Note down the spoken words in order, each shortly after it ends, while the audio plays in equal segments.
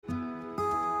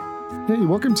Hey,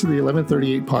 welcome to the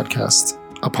 1138 podcast,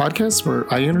 a podcast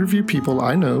where I interview people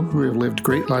I know who have lived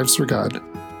great lives for God.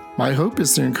 My hope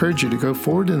is to encourage you to go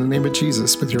forward in the name of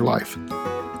Jesus with your life.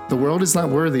 The world is not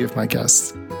worthy of my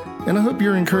guests, and I hope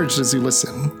you're encouraged as you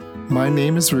listen. My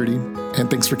name is Rudy,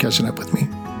 and thanks for catching up with me.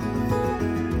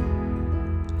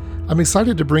 I'm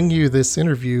excited to bring you this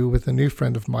interview with a new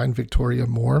friend of mine, Victoria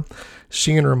Moore.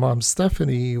 She and her mom,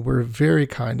 Stephanie, were very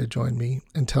kind to join me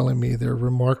in telling me their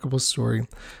remarkable story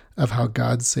of how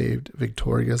God saved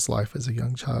Victoria's life as a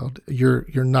young child. You're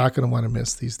not going to want to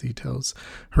miss these details.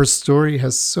 Her story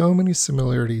has so many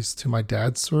similarities to my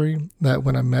dad's story that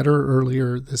when I met her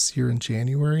earlier this year in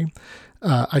January,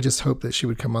 I just hoped that she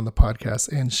would come on the podcast,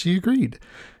 and she agreed.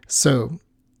 So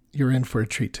you're in for a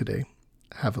treat today.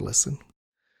 Have a listen.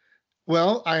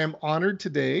 Well, I am honored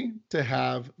today to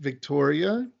have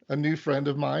Victoria, a new friend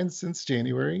of mine since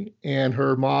January, and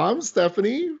her mom,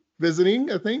 Stephanie, visiting,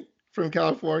 I think, from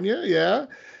California. Yeah.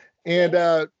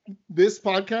 And this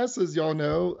podcast, as y'all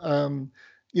know,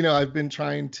 I've been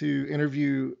trying to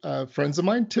interview friends of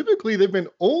mine. Typically, they've been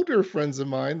older friends of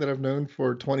mine that I've known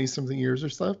for 20-something years or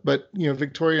stuff. But,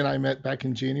 Victoria and I met back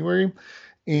in January,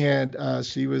 and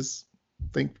she was,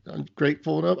 I'm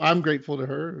grateful to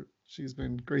her. She's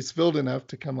been grace-filled enough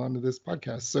to come onto this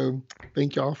podcast. So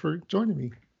thank y'all for joining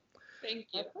me. Thank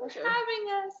you for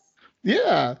having us.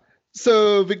 Yeah.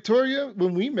 So Victoria,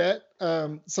 when we met,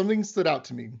 something stood out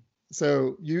to me.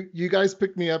 So you guys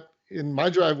picked me up in my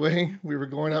driveway. We were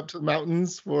going up to the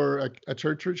mountains for a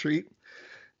church retreat.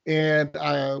 And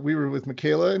we were with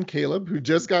Michaela and Caleb, who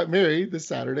just got married this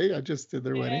Saturday. I just did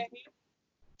their wedding.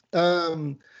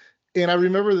 And I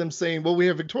remember them saying, well, we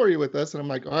have Victoria with us. And I'm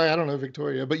like, oh, I don't know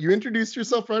Victoria. But you introduced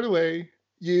yourself right away.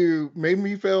 You made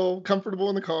me feel comfortable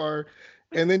in the car.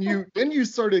 And then you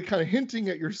started kind of hinting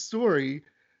at your story.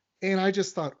 And I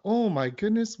just thought, oh, my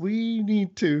goodness, we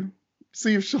need to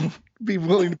see if she'll be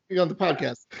willing to be on the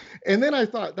podcast. And then I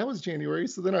thought, that was January.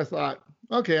 So then I thought,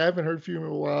 okay, I haven't heard from you in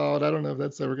a while. I don't know if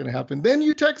that's ever going to happen. Then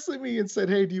you texted me and said,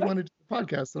 hey, do you want to do the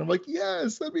podcast? And I'm like,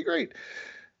 yes, that'd be great.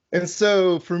 And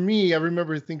so for me, I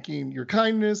remember thinking your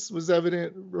kindness was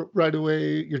evident right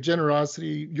away. Your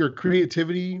generosity, your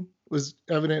creativity was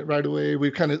evident right away.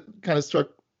 We kind of struck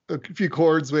a few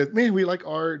chords with, man, we like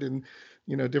art and,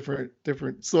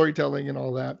 different storytelling and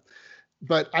all that.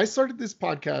 But I started this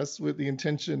podcast with the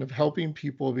intention of helping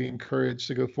people be encouraged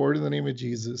to go forward in the name of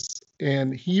Jesus.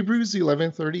 And Hebrews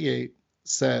 11:38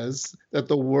 says that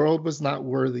the world was not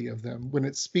worthy of them when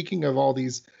it's speaking of all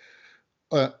these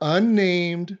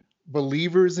unnamed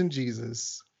believers in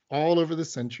Jesus all over the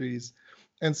centuries.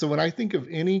 And so when I think of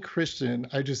any Christian,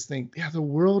 I just think, yeah, the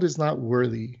world is not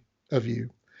worthy of you.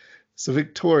 So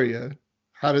Victoria,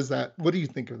 what do you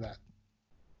think of that?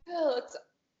 Oh,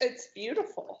 it's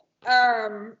beautiful.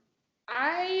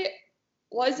 I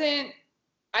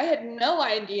had no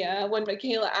idea when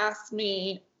Michaela asked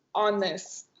me on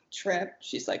this trip.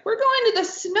 She's like, we're going to the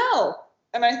snow.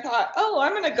 And I thought, oh,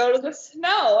 I'm going to go to the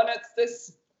snow. And it's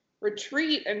this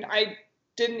retreat. And I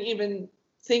didn't even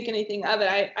think anything of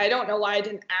it. I don't know why I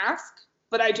didn't ask,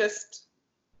 but I just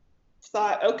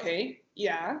thought, okay,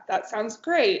 yeah, that sounds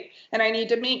great. And I need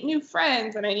to make new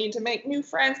friends. And I need to make new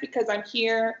friends because I'm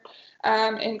here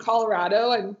in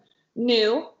Colorado and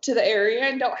new to the area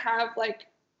and don't have like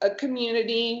a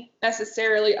community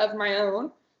necessarily of my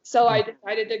own. So I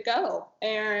decided to go.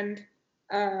 And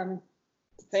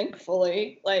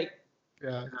thankfully,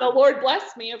 the Lord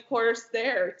blessed me, of course,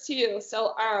 there too.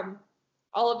 So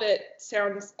all of it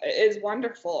is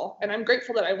wonderful, and I'm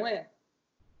grateful that I went.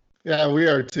 Yeah, we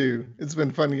are too. It's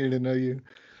been fun getting to know you.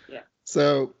 Yeah.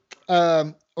 So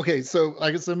okay, so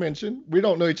like I mentioned, we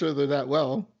don't know each other that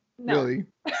well, really.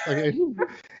 Okay.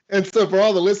 And so for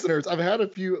all the listeners, I've had a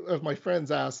few of my friends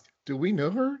ask, do we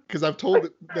know her? Because I've told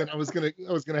them that I was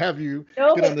gonna have you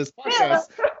get on this podcast.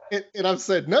 And I've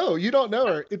said, no, you don't know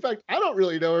her. In fact, I don't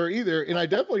really know her either. And I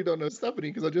definitely don't know Stephanie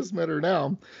because I just met her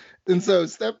now. And so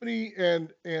Stephanie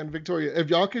and Victoria, if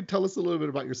y'all could tell us a little bit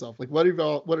about yourself, like what are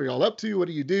y'all up to? What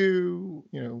do you do?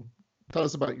 Tell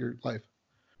us about your life.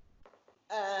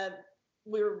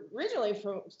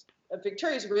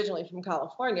 Victoria's originally from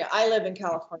California. I live in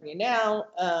California now.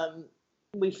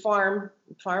 We farm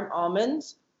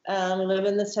almonds. We live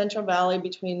in the Central Valley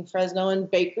between Fresno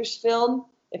and Bakersfield.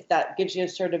 If that gives you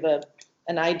sort of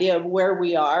an idea of where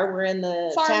we are. We're in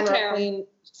the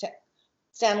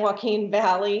San Joaquin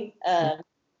Valley,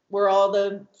 where all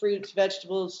the fruits,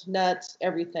 vegetables, nuts,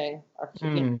 everything are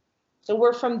from. So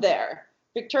we're from there.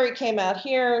 Victoria came out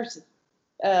here,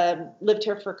 lived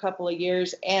here for a couple of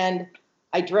years, and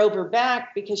I drove her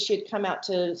back because she had come out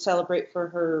to celebrate for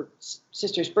her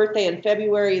sister's birthday in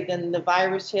February. Then the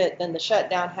virus hit, then the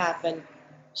shutdown happened.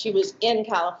 She was in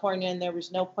California, and there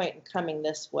was no point in coming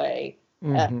this way.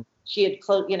 She had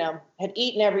had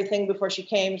eaten everything before she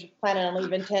came. She was planning on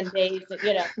leaving 10 days.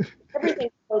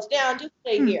 Everything closed down. Just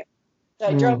stay here. So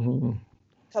I drove a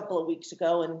couple of weeks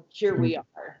ago, and here we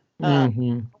are.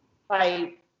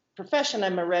 By profession,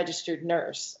 I'm a registered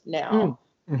nurse now.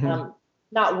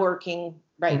 Not working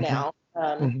right now.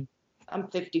 I'm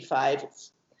 55.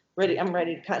 I'm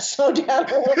ready to kind of slow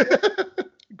down a little bit.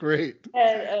 Great.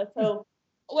 And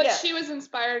she was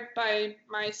inspired by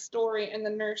my story and the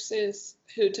nurses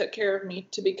who took care of me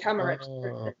to become a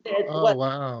registered nurse.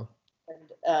 Wow.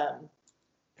 And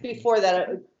before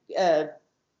that,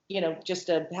 just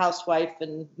a housewife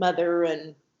and mother,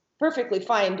 and perfectly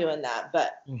fine doing that.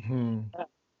 But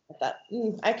I thought,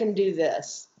 I can do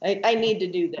this. I need to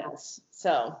do this.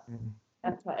 So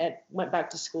that's why I went back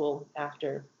to school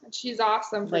after. And she's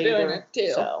awesome for doing it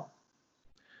too. So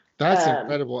that's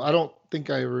incredible. I don't think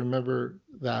I remember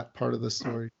that part of the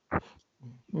story.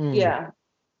 Yeah.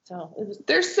 So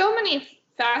there's so many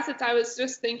facets. I was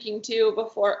just thinking too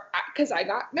before, because I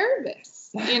got nervous,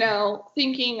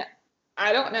 thinking,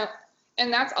 I don't know.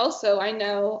 And that's also, I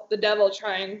know, the devil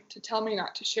trying to tell me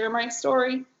not to share my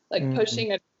story, like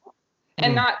pushing it.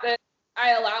 And not that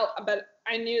I allow, but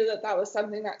I knew that was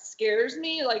something that scares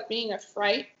me, like being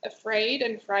afraid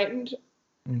and frightened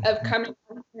of coming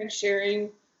and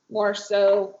sharing more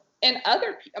so. And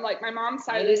other people, like my mom's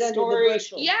side of the story.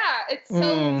 Yeah, it's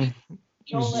so,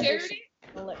 you shared it.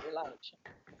 Don't let your light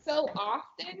shine. So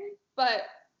often, but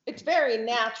it's very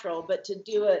natural, but to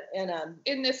do it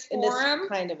in this forum,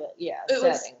 kind of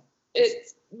setting.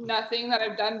 It's nothing that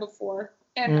I've done before.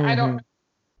 And I don't,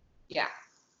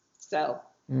 So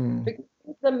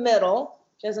the middle,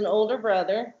 she has an older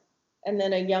brother and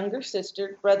then a younger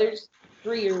sister. Brother's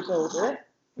 3 years older.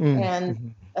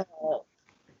 And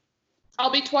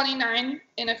I'll be 29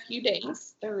 in a few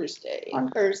days. On Thursday.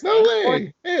 No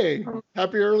way. Hey,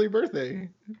 happy early birthday.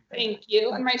 Thank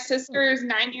you. And my sister is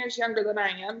 9 years younger than I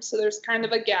am, so there's kind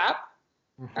of a gap.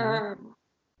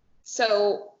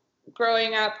 So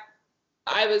growing up,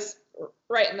 I was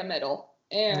right in the middle,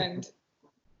 and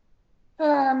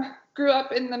grew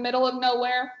up in the middle of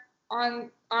nowhere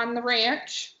on the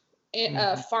ranch,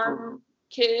 a farm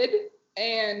kid,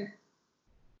 and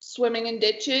swimming in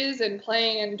ditches and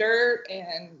playing in dirt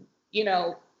and,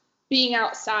 being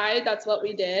outside. That's what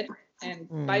we did.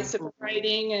 And bicycle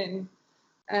riding.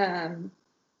 And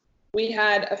we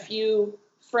had a few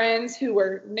friends who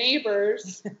were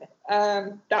neighbors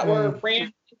that were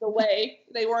ranches away.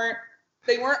 They weren't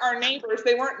our neighbors.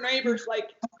 They weren't neighbors like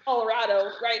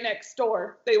Colorado right next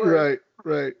door. They were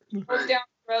right down the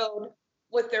road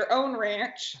with their own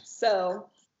ranch. So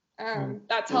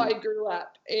that's how I grew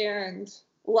up and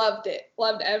loved it.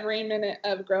 Loved every minute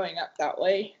of growing up that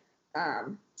way.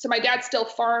 So my dad still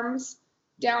farms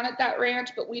down at that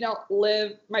ranch, but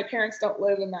my parents don't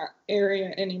live in that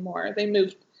area anymore. They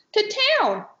moved to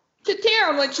town,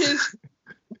 which is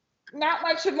not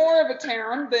much more of a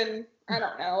town than, I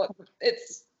don't know.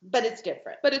 But it's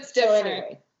different. So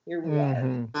anyway, here we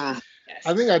are. Yes.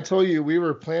 I think I told you we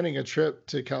were planning a trip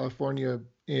to California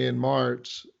in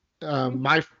March.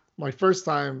 My first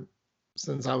time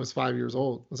since I was 5 years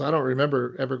old, so I don't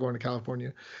remember ever going to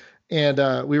California.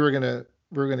 And we were gonna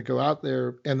go out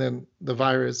there, and then the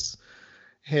virus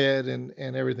hit, and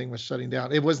everything was shutting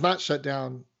down. It was not shut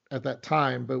down at that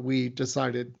time, but we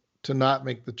decided to not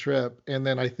make the trip. And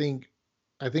then I think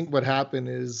what happened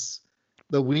is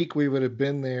the week we would have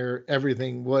been there,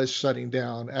 everything was shutting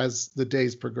down as the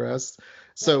days progressed.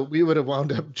 So we would have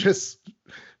wound up just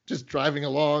driving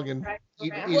along and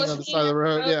eating on the side of the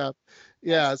road.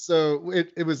 Yeah. So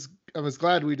I was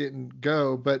glad we didn't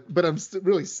go, but I'm still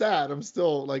really sad. I'm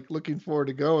still like looking forward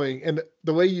to going. And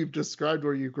the way you've described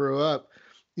where you grew up,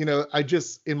 I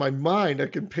just, in my mind, I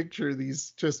can picture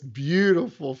these just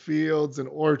beautiful fields and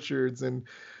orchards, and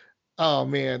oh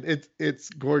man, it's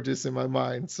gorgeous in my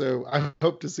mind. So I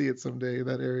hope to see it someday,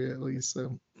 that area at least.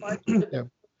 So yeah.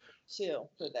 Too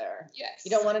for there. Yes.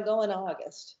 You don't want to go in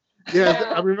August.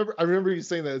 Yeah, I remember you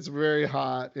saying that it's very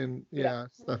hot and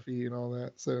stuffy and all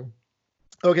that. So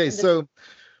okay, so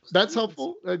that's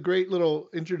helpful. A great little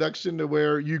introduction to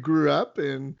where you grew up,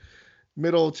 and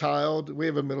middle child. We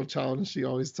have a middle child, and she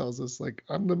always tells us like,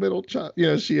 I'm the middle child.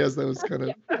 She has those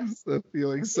kind of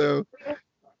feelings. So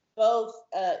both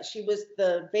she was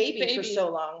the baby for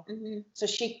so long, so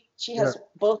she has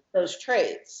both those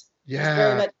traits. She's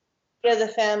very much of the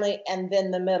family and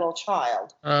then the middle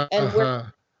child, and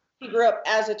She grew up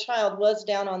as a child, was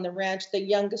down on the ranch. The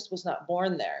youngest was not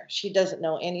born there. She doesn't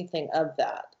know anything of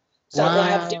that. So they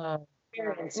have different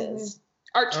experiences.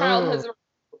 Our childhoods are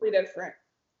completely different.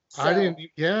 So I didn't.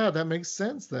 Yeah, that makes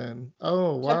sense then.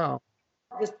 Oh, wow.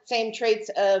 the same traits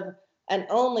of an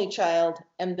only child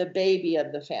and the baby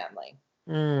of the family.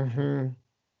 Mm-hmm.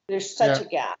 There's such a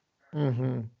gap.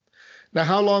 Mm-hmm. Now,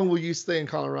 how long will you stay in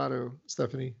Colorado,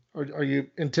 Stephanie? Or are you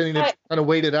intending to kind of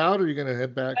wait it out, or are you going to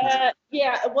head back?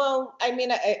 Yeah, well, I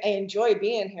mean, I enjoy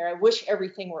being here. I wish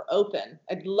everything were open.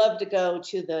 I'd love to go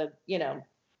to the,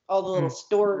 all the little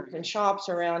stores and shops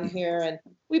around here. And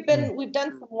we've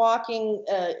done some walking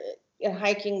and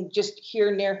hiking just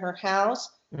here near her house.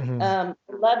 I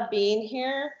love being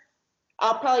here.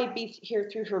 I'll probably be here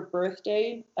through her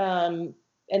birthday, and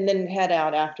then head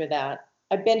out after that.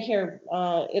 I've been here,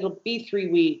 it'll be 3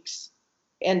 weeks,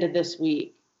 end of this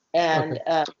week. And,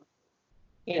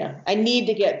 I need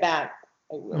to get back.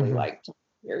 I really like to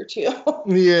be here too.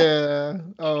 Yeah.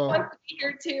 Oh. I want to be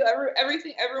here too.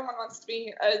 Everyone wants to be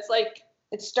here. It's like,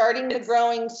 it's starting the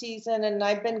growing season, and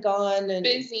I've been gone and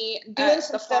busy doing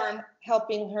some stuff,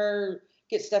 helping her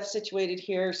get stuff situated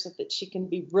here so that she can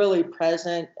be really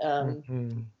present,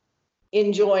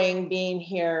 enjoying being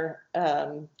here.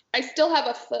 I still have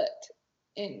a foot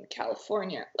in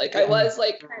California. Like I was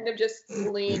like kind of just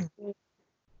leaning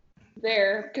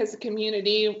there because the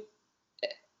community,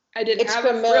 I didn't have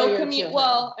a real community.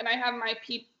 Well, and I have my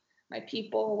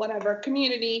people, whatever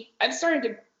community. I've started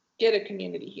to get a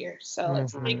community here, so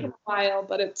it's taken a while,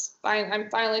 but it's fine. I'm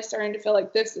finally starting to feel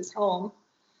like this is home,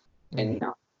 and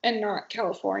not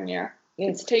California.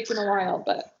 It's taken a while,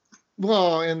 but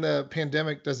and the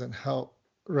pandemic doesn't help,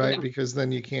 right? Because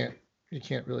then you can't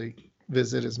really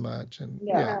visit as much, and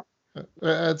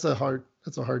that's a hard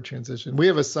transition. We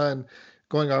have a son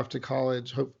going off to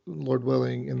college, hope Lord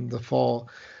willing, in the fall,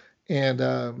 and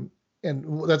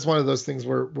that's one of those things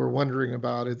we're wondering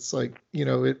about. It's like,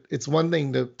 it's one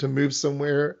thing to move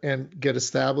somewhere and get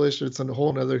established. It's a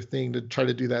whole other thing to try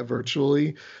to do that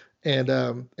virtually, and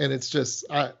it's just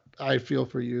I feel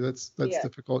for you. That's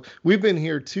difficult. We've been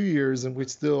here 2 years, and we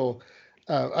still.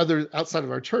 Outside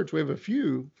of our church, we have a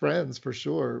few friends for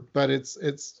sure, but it's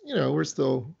we're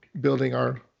still building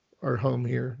our home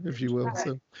here, if you will.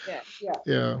 So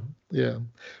yeah.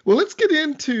 Well, let's get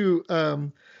into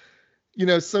some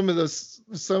of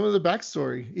the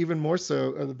backstory, even more so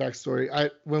of the backstory.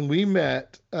 When we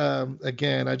met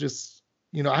again, I just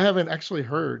I haven't actually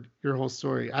heard your whole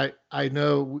story. I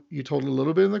know you told a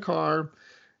little bit in the car.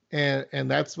 And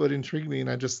that's what intrigued me. And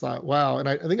I just thought, wow. And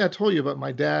I think I told you about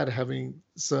my dad having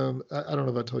some, I don't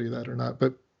know if I told you that or not,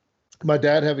 but my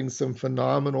dad having some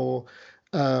phenomenal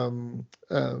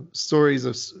stories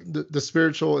of the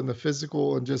spiritual and the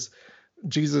physical, and just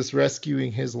Jesus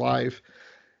rescuing his life.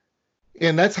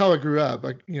 And that's how I grew up.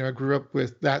 I grew up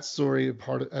with that story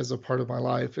as a part of my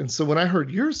life. And so when I heard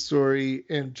your story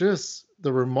and just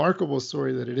the remarkable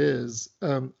story that it is,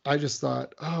 I just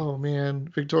thought, oh man,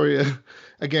 Victoria,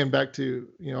 again, back to,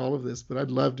 all of this, but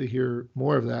I'd love to hear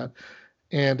more of that.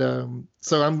 And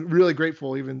so I'm really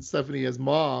grateful, even Stephanie as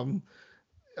mom.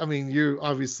 I mean, you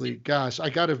obviously, gosh,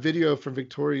 I got a video from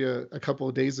Victoria a couple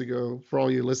of days ago for all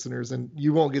you listeners, and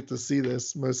you won't get to see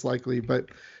this most likely, but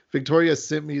Victoria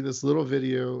sent me this little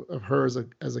video of her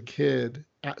as a kid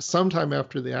sometime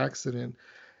after the accident.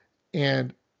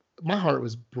 And my heart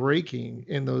was breaking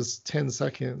in those 10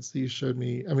 seconds that you showed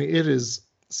me. I mean, it is,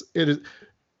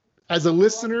 as a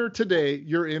listener today,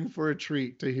 you're in for a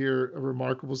treat to hear a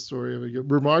remarkable story of a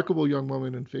remarkable young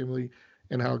woman and family,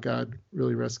 and how God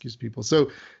really rescues people.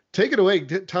 So take it away.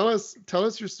 Tell us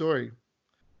your story.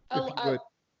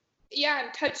 Yeah,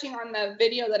 I'm touching on the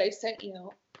video that I sent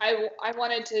you. I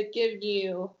wanted to give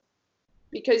you,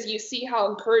 because you see how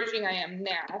encouraging I am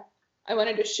now, I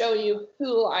wanted to show you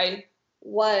who I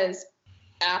was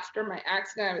after my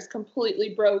accident. I was completely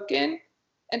broken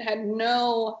and had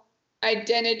no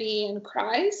identity in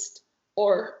Christ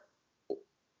or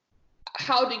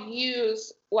how to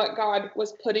use what God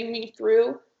was putting me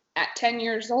through at 10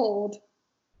 years old.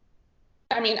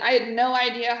 I mean, I had no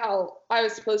idea how I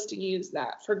was supposed to use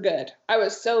that for good. I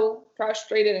was so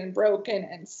frustrated and broken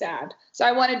and sad. So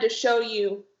I wanted to show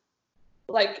you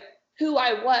like who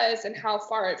I was and how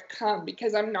far I've come,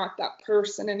 because I'm not that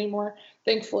person anymore.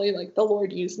 Thankfully, like the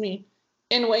Lord used me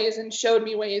in ways and showed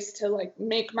me ways to like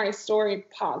make my story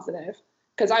positive,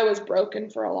 because I was broken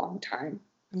for a long time.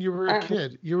 And you were a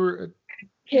kid. You were a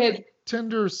kid.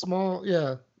 Tender, small.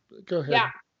 Yeah. Go ahead.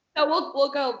 Yeah. So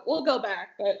we'll go back,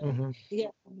 but yeah.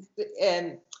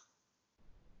 And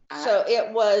so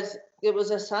it was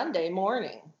a Sunday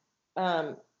morning,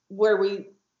 where we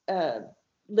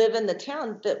live in the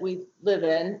town that we live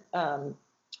in,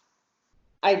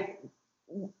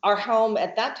 our home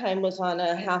at that time was on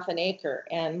a half an acre,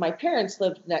 and my parents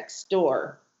lived next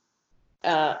door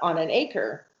on an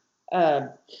acre.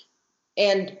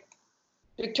 And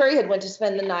Victoria had went to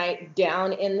spend the night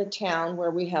down in the town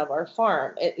where we have our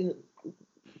farm.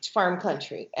 It's farm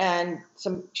country, and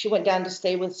she went down to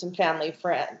stay with some family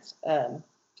friends.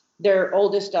 Their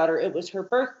oldest daughter, it was her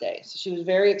birthday, so she was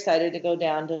very excited to go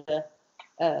down to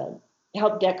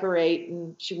help decorate,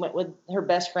 and she went with her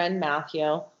best friend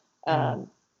Matthew,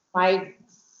 my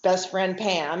best friend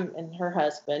Pam, and her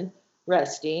husband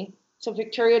Rusty. So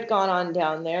Victoria had gone on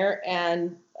down there,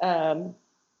 and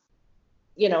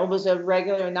it was a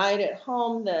regular night at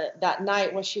home. That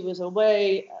night when she was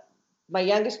away, my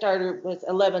youngest daughter was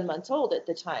 11 months old at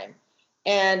the time,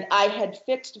 and I had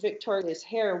fixed Victoria's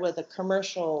hair with a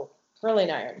commercial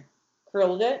curling iron,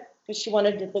 curled it because she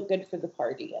wanted to look good for the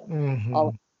party and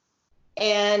all.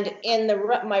 And in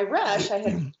my rush, I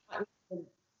had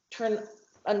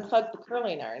unplugged the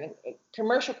curling iron. A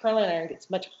commercial curling iron gets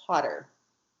much hotter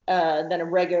than a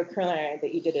regular curling iron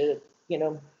that you get at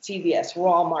CVS,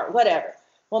 Walmart, whatever.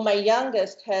 Well, my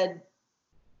youngest had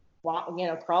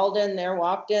crawled in there,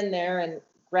 walked in there, and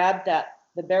grabbed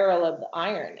the barrel of the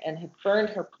iron and had burned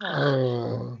her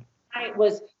palm.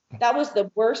 That was the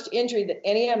worst injury that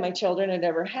any of my children had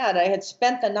ever had. I had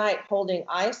spent the night holding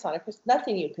ice on her because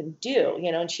nothing you can do,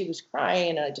 and she was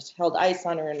crying, and I just held ice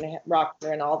on her and rocked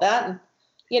her and all that. And,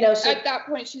 so at that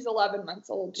point, she's 11 months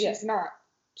old. She's not.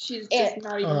 She's just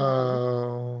not even.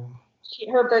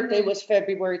 Her birthday was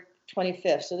February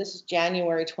 25th, so this is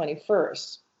January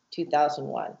 21st,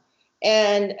 2001.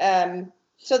 And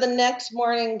so the next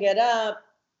morning, get up,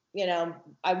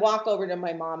 I walk over to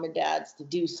my mom and dad's to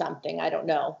do something, I don't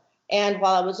know. And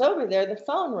while I was over there, the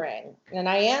phone rang, and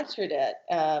I answered it.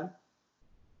 And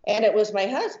it was my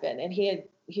husband, and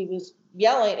he was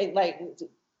yelling, like,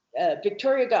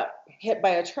 Victoria got hit by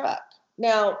a truck.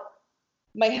 Now,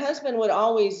 my husband would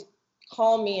always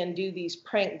call me and do these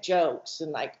prank jokes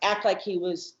and like act like he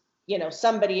was,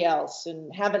 somebody else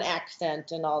and have an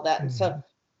accent and all that. And so,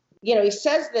 he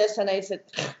says this, and I said,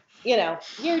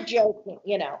 you're joking,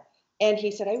 And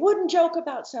he said, I wouldn't joke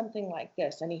about something like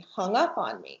this. And he hung up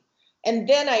on me. And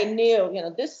then I knew,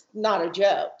 this is not a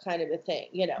joke kind of a thing,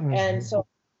 And so I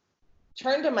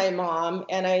turned to my mom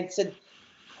and I said,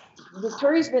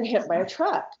 Victoria's been hit by a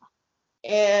truck.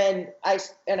 And I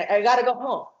got to go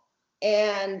home.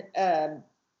 And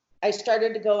I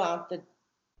started to go out the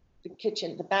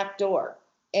kitchen, the back door.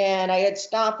 And I had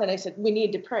stopped and I said, we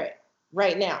need to pray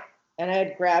right now. And I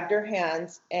had grabbed her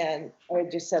hands and I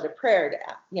had just said a prayer to,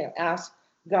 ask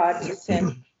God to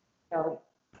send,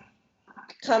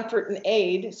 comfort and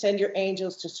aid, send your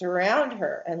angels to surround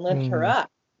her and lift her up.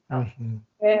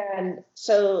 And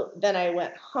so then I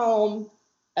went home,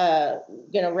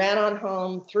 ran on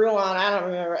home, threw on, I don't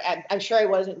remember, I'm sure I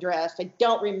wasn't dressed. I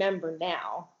don't remember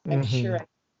now. I'm sure I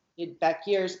did back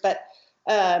years, but,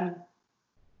 and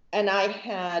I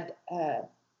had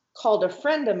called a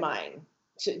friend of mine.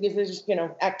 So this is,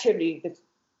 activity that,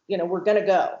 we're going to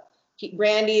go.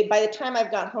 Randy, by the time I've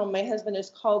got home, my husband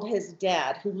has called his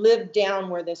dad, who lived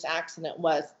down where this accident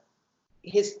was.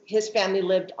 His family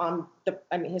lived on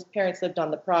his parents lived on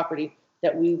the property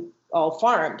that we all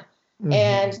farmed.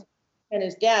 And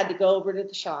his dad to go over to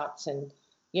the shops and,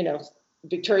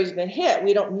 Victoria's been hit.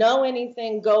 We don't know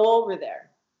anything. Go over there.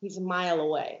 He's a mile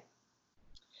away.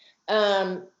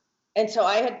 And so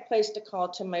I had placed a call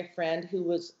to my friend who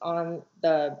was on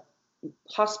the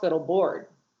hospital board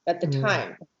at the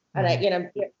time. And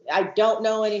I don't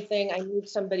know anything. I need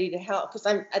somebody to help because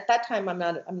at that time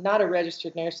I'm not a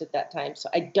registered nurse at that time. So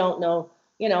I don't know,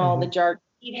 all the jargon.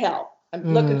 Need help.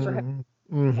 I'm looking for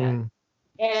help.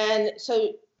 And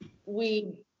so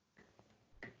we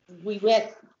went,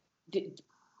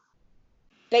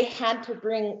 they had to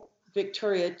bring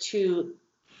Victoria to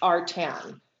our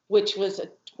town, which was a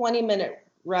 20-minute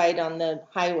ride on the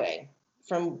highway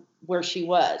from where she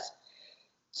was.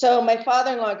 So my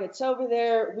father-in-law gets over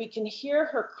there. We can hear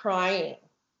her crying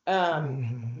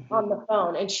on the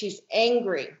phone, and she's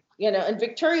angry, and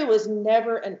Victoria was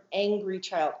never an angry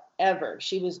child, ever.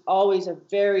 She was always a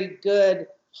very good,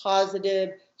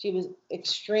 positive. She was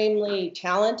extremely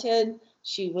talented.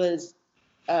 She was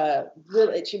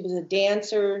she was a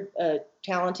dancer, a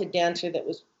talented dancer that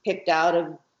was picked out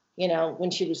of, when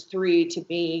she was 3 to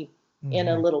be in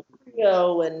a little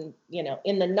trio, and,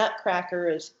 in the Nutcracker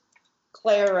as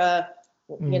Clara,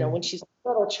 when she's a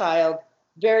little child,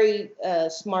 very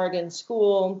smart in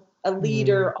school, a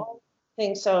leader, all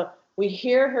things. So we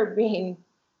hear her being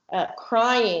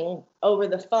crying over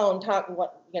the phone, talking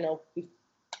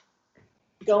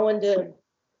going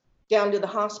down to the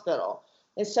hospital.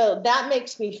 And so that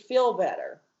makes me feel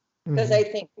better because I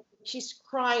think she's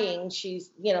crying.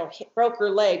 She's, broke her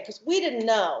leg because we didn't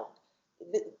know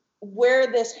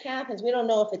where this happens. We don't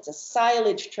know if it's a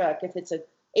silage truck, if it's a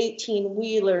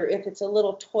 18-wheeler, if it's a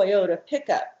little Toyota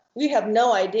pickup. We have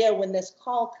no idea when this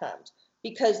call comes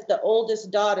because the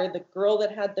oldest daughter, the girl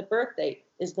that had the birthday,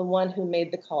 is the one who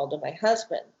made the call to my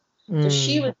husband. So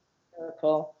she was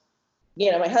hysterical.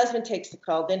 My husband takes the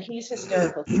call, then he's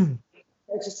hysterical.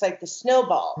 It's just like the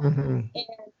snowball. And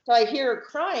so I hear her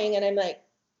crying, and I'm like,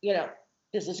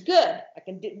 this is good.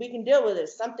 We can deal with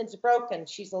this. Something's broken.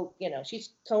 She's, she's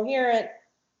coherent.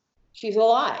 She's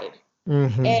alive.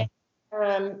 And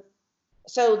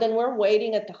so then we're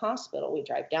waiting at the hospital. We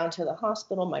drive down to the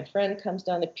hospital. My friend comes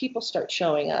down. The people start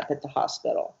showing up at the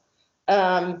hospital.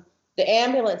 The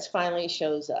ambulance finally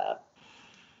shows up,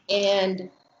 and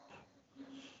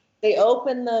they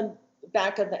open the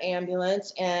back of the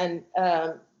ambulance, and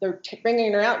they're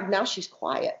bringing her out. Now she's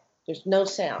quiet. There's no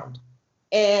sound.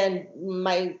 And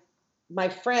my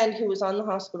friend who was on the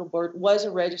hospital board was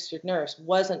a registered nurse,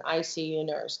 was an ICU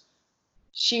nurse.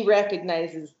 She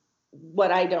recognizes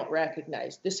what I don't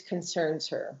recognize. This concerns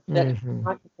her, that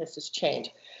consciousness has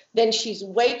changed. Then she's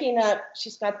waking up.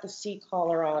 She's got the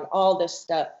C-collar on, all this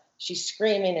stuff. She's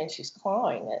screaming and she's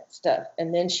clawing at stuff.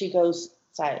 And then she goes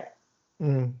silent.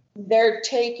 They're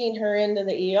taking her into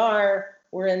the ER.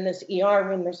 We're in this ER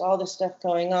room. There's all this stuff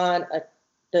going on.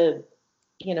 The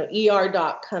ER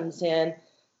doc comes in,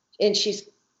 and she's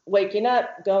waking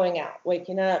up, going out,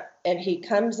 waking up. And he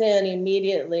comes in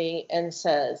immediately and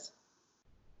says,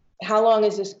 how long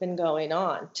has this been going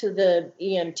on, to the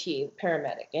EMT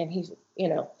paramedic? And he's,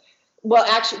 well,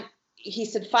 actually, he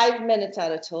said 5 minutes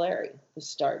out of Tulare this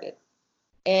started.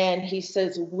 And he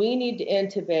says, we need to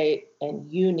intubate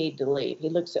and you need to leave. He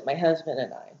looks at my husband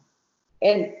and I,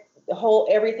 and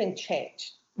everything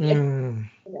changed. And,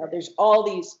 there's all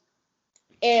these.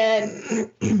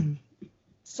 And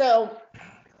so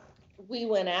we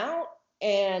went out,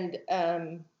 and,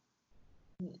 then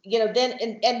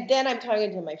I'm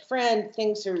talking to my friend,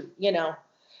 things are,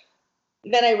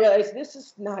 then I realized this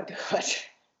is not good.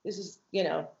 This is,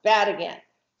 bad again.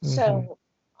 So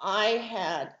I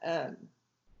had,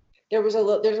 there's a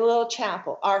little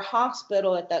chapel. Our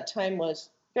hospital at that time was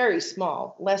very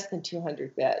small, less than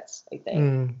 200 beds, I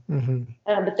think.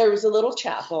 But there was a little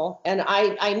chapel, and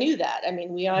I knew that. I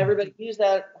mean, everybody used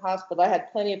that hospital. I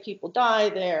had plenty of people die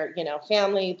there,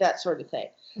 family, that sort of thing.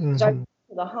 So I went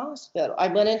to the hospital. I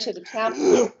went into the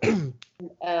chapel,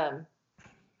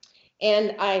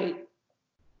 and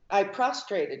I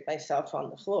prostrated myself on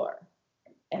the floor,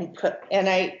 and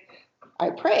I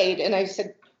prayed, and I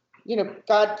said,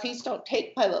 God, please don't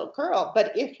take my little girl.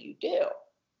 But if you do,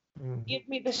 give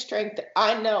me the strength that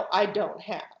I know I don't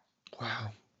have.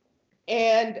 Wow.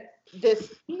 And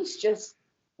this peace just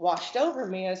washed over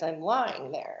me as I'm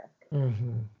lying there.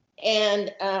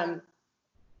 And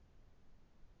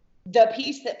the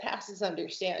peace that passes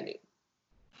understanding.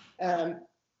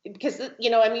 Because,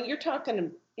 you're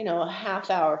talking, a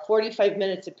half hour, 45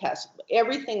 minutes have passed.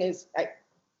 Everything is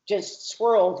just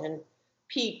swirled and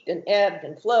peaked and ebbed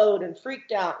and flowed and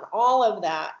freaked out and all of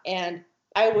that. And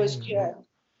I was just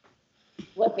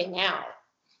flipping out.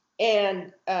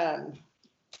 And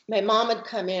my mom had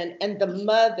come in, and the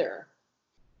mother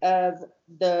of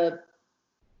her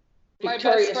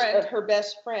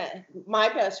best friend, my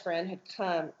best friend, had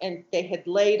come, and they had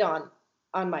laid on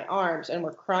my arms and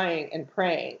were crying and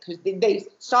praying because they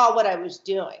saw what I was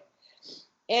doing.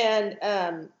 And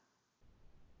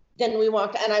then we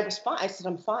walked, and I was fine. I said,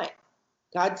 I'm fine.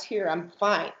 God's here. I'm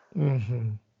fine.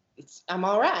 I'm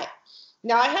all right.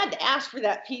 Now I had to ask for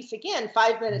that peace again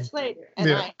 5 minutes later.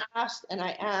 And I asked, and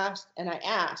I asked, and I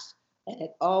asked, and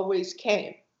it always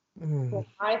came. So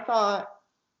I thought,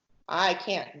 I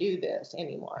can't do this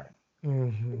anymore.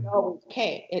 It always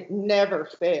came. It never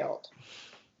failed.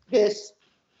 Because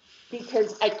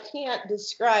I can't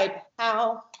describe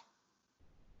how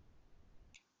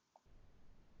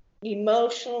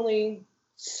emotionally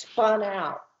spun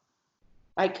out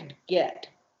I could get.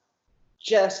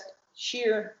 Just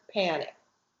sheer panic.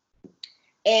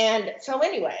 And so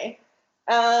anyway,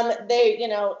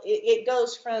 it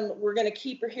goes from, we're going to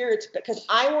keep her here. It's because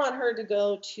I want her to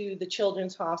go to the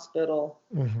Children's Hospital,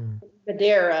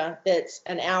 Madera, that's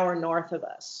an hour north of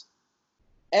us.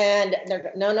 And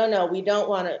they're no, we don't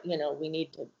want to, we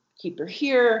need to keep her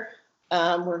here.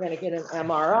 We're going to get an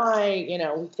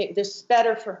MRI. We think this is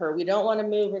better for her. We don't want to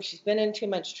move her. She's been in too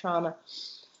much trauma.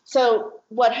 So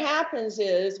what happens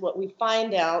is, what we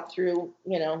find out through,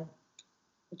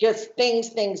 just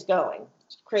things going,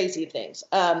 crazy things.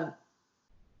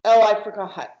 Oh, I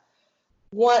forgot.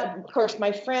 One, of course,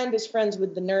 my friend is friends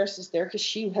with the nurses there because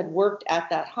she had worked at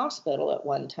that hospital at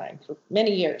one time for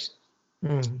many years.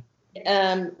 Mm.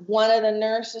 One of the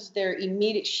nurses there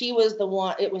she was the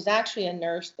one, it was actually a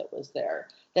nurse that was there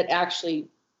that actually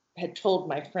had told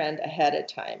my friend ahead of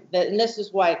time and this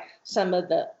is why some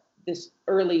of this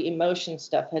early emotion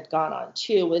stuff had gone on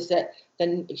too, was that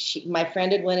my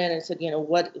friend had went in and said,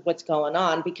 what's going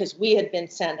on, because we had been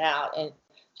sent out, and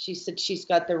she said she's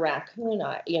got the raccoon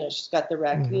eye, she's got the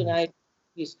raccoon eye.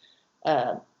 She's,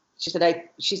 she said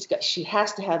she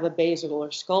has to have a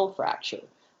basilar skull fracture,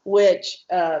 which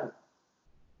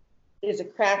is a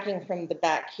cracking from the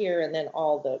back here and then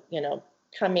all the,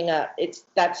 coming up.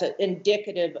 That's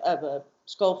indicative of a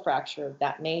skull fracture of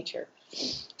that nature.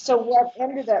 So what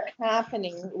ended up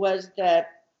happening was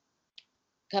that,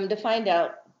 come to find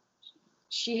out,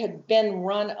 she had been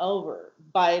run over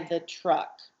by the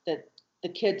truck that the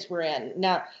kids were in.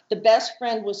 Now, the best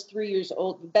friend was 3 years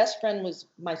old. The best friend was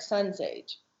my son's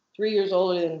age, 3 years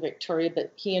older than Victoria,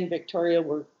 but he and Victoria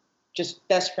were just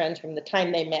best friends from the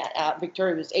time they met out.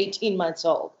 Victoria was 18 months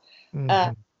old.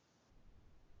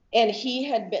 And he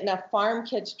had been, now farm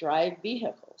kids drive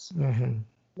vehicles.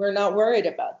 We're not worried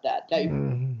about that.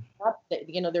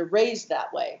 They're raised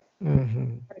that way. I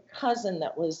had a cousin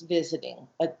that was visiting,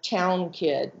 a town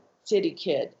kid, city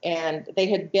kid, and they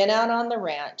had been out on the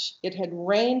ranch. It had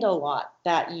rained a lot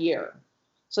that year.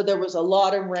 So there was a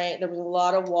lot of rain, there was a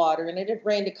lot of water, and it had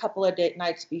rained a couple of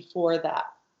nights before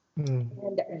that.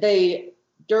 And the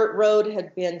dirt road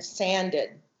had been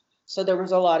sanded, so there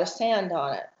was a lot of sand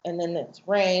on it. And then it's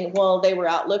rain. Well, they were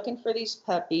out looking for these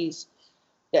puppies.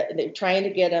 They're trying to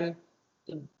get them.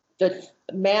 The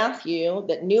Matthew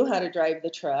that knew how to drive the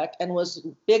truck and was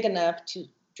big enough to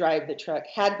drive the truck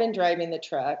had been driving the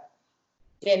truck.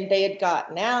 Then they had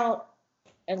gotten out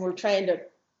and were trying to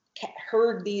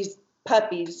herd these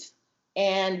puppies.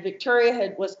 And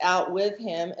Victoria was out with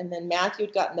him, and then Matthew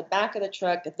had gotten in the back of the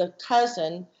truck. The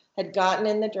cousin had gotten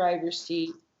in the driver's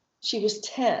seat. She was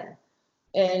 10,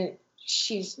 and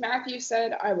Matthew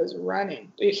said I was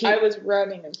running. I was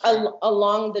running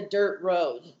along the dirt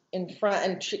road in front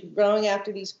and going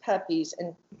after these puppies.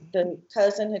 And the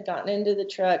cousin had gotten into the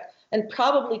truck and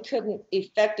probably couldn't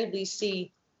effectively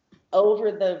see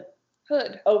over the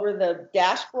hood, over the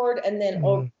dashboard, and then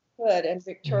over the hood. And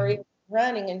Victoria was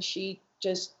running, and she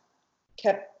just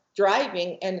kept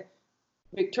driving. And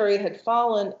Victoria had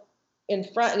fallen in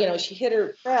front. She hit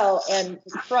her, fell, and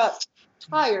the truck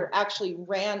tire actually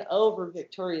ran over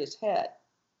Victoria's head.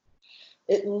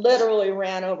 It literally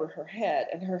ran over her head,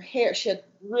 and her hair, she had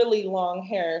really long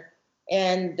hair,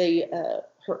 and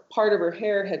her part of her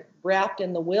hair had wrapped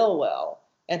in the wheel well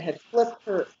and had helped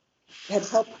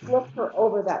flip her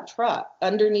over that truck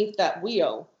underneath that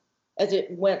wheel as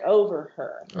it went over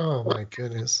her. Oh my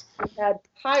goodness. She had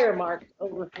tire marks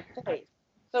over her face.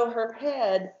 So her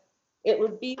head, it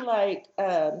would be like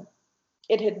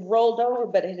it had rolled over,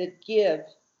 but it had give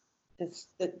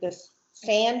this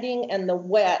sanding and the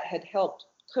wet had helped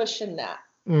cushion that.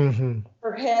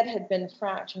 Her head had been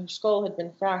fractured, her skull had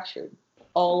been fractured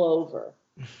all over.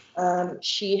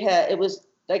 It was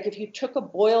like if you took a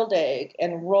boiled egg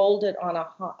and rolled it on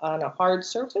a hard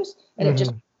surface, and it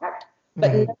just cracked,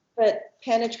 but none of it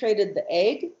penetrated the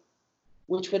egg,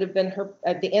 which would have been her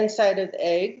the inside of the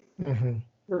egg,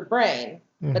 her brain,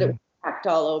 but it was cracked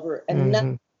all over, and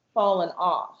nothing fallen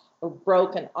off or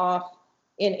broken off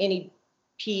in any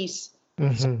piece.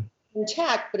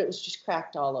 Intact, but it was just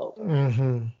cracked all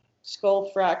over. Skull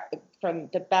fract from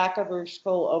the back of her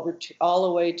skull over to all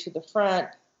the way to the front.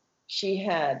 She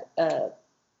had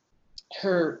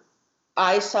her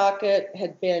eye socket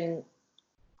had been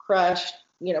crushed,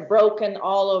 broken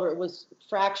all over. It was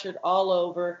fractured all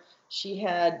over. She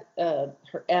had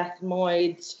her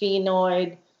ethmoid,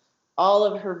 sphenoid, all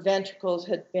of her ventricles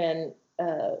had been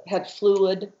had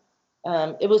fluid.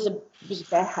 It was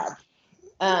bad.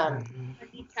 My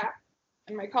kneecap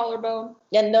and my collarbone.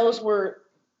 And those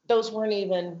weren't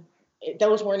even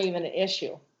an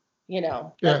issue,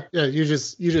 Yeah. You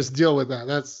just deal with that.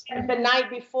 That's. And the night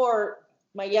before,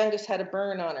 my youngest had a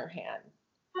burn on her hand,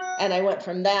 and I went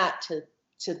from that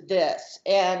to this,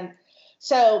 and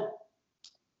so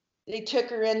they took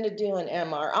her in to do an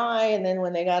MRI, and then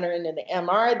when they got her into the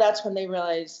MRI, that's when they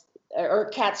realized, or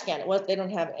CAT scan. They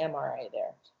don't have an MRI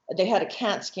there. They had a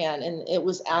CAT scan, and it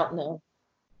was out in a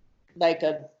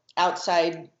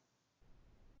outside,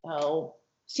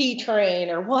 sea train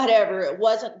or whatever. It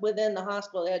wasn't within the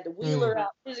hospital. They had to wheel her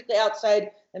out physically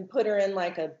outside and put her in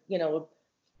like a,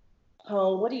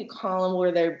 what do you call them,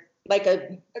 where they're like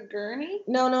a gurney?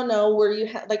 no, where you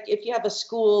have, like, if you have a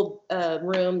school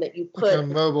room that you put like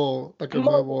a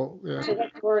mobile, yeah. So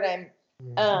that's the word I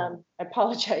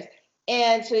apologize.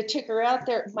 And so they took her out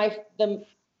there.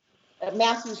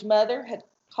 Matthew's mother had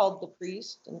called the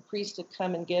priest, and the priest had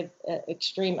come and give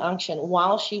extreme unction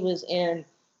while she was in,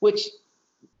 which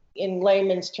in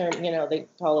layman's term, they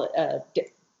call it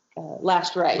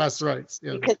last rites. Last rites,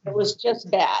 yeah. Because it was just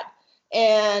bad.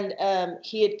 And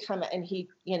he had come, and he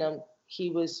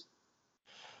was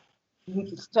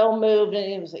so moved,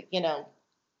 and he was like,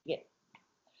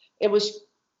 it was.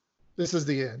 This is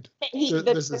the end.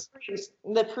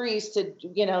 The priest had,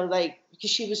 because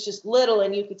she was just little,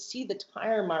 and you could see the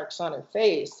tire marks on her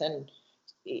face, and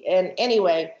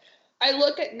anyway. I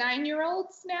look at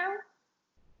 9-year-olds now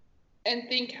and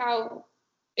think how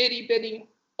itty bitty.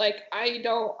 Like, I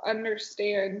don't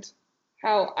understand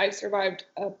how I survived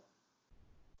a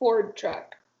Ford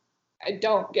truck. I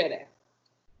don't get it.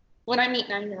 When I meet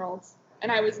 9-year-olds,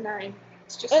 and I was 9.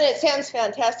 And it sounds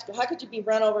fantastic. How could you be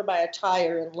run over by a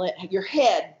tire and your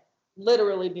head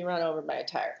literally be run over by a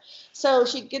tire? So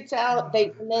she gets out,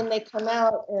 and then they come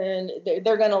out, and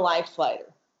they're going to life flight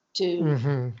her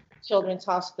to Children's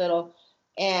Hospital.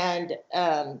 And,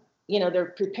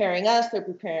 they're preparing us, they're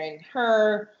preparing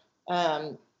her.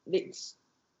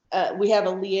 We have a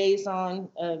liaison,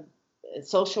 a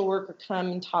social worker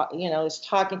come and talk, is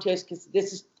talking to us, because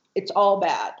it's all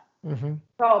bad.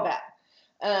 It's all bad.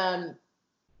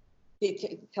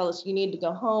 They tell us, you need to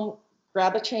go home,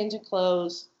 grab a change of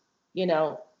clothes, and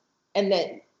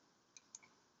then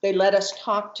they let us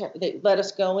they let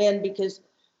us go in, because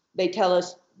they tell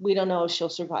us we don't know if she'll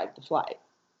survive the flight.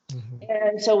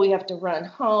 And so we have to run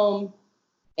home,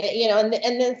 and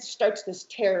then it starts this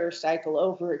terror cycle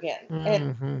over again.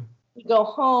 And we go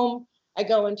home, I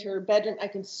go into her bedroom, I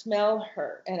can smell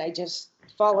her, and I just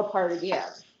fall apart again.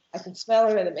 I can smell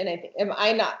her, and I think, am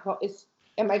I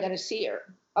going to see her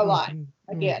alive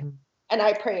again? And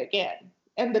I pray again,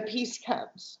 and the peace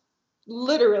comes.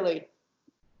 Literally,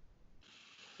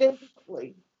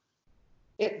 physically,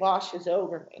 it washes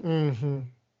over me.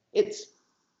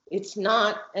 It's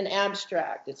not an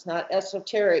abstract. It's not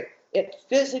esoteric. It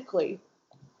physically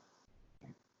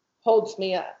holds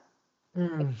me up.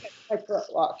 I start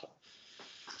walking.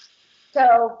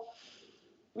 So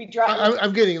we drive.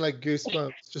 I'm getting like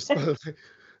goosebumps. Just, I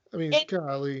mean,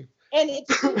 golly. And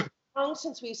it's been long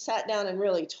since we sat down and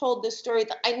really told this story.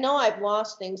 I know I've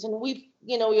lost things, and we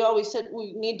always said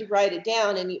we need to write it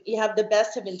down, and you have the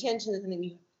best of intentions,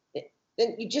 and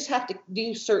then you just have to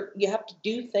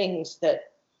do things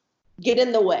that get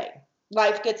in the way.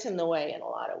 Life gets in the way in a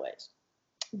lot of ways.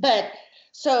 But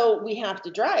so we have to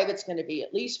drive. It's going to be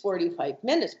at least 45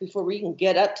 minutes before we can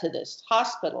get up to this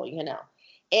hospital,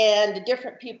 and the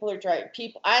different people are driving.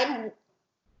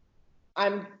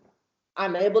 I'm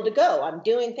able to go. I'm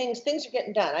doing things. Things are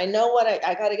getting done. I know what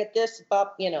I got to get this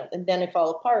up, and then I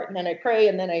fall apart, and then I pray,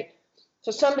 and then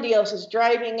so somebody else is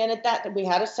driving, and at that we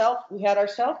had our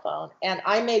cell phone, and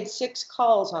I made 6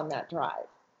 calls on that drive.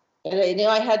 And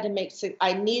I had to make 6.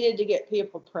 I needed to get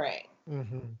people praying.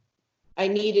 I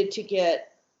needed to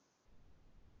get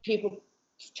people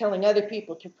telling other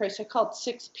people to pray. So I called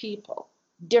 6 people,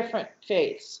 different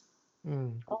faiths,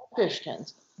 all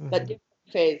Christians, but different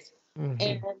faiths.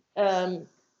 And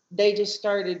they just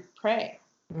started praying.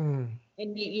 And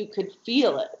you could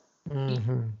feel it.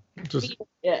 Feel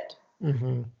it.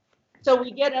 So we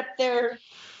get up there.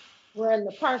 We're in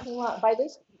the parking lot.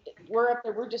 We're up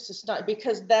there. We're just astonished,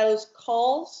 because those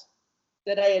calls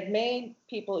that I had made,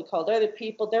 people had called other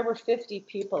people. There were 50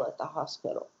 people at the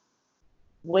hospital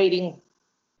waiting,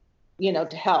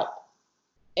 to help.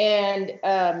 And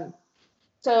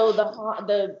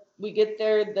so we get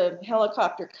there, the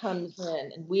helicopter comes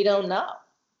in, and we don't know.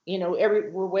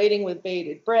 We're waiting with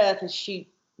bated breath. Is she,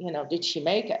 did she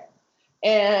make it?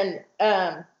 And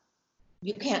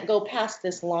you can't go past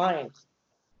this line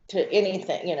to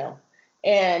anything,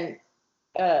 and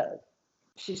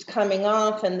she's coming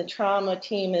off, and the trauma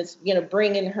team is,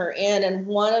 bringing her in, and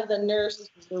one of the nurses,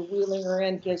 as they're wheeling her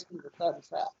in, gives me the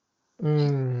thumbs up.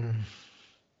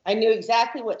 I knew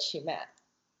exactly what she meant.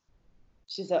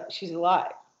 She's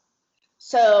alive.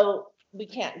 So we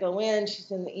can't go in. She's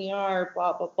in the ER,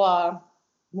 blah, blah, blah.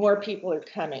 More people are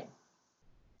coming.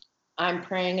 I'm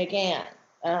praying again.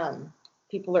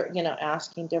 People are,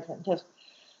 asking different things.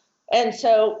 And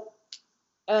so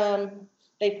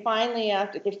they finally,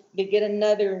 after they get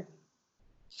another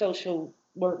social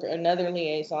worker, another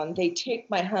liaison, they take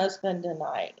my husband and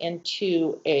I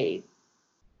into a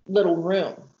little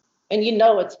room. And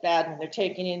it's bad when they're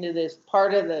taken into this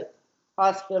part of the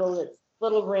hospital, this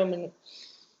little room,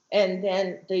 And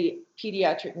then the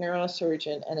pediatric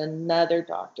neurosurgeon and another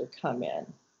doctor come in.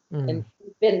 And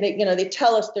then they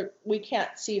tell us that we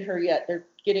can't see her yet. They're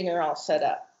getting her all set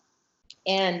up.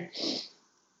 And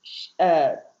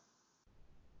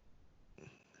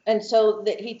so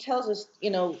that he tells us,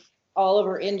 all of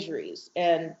her injuries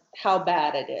and how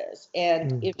bad it is.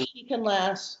 And if she can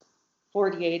last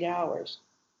 48 hours,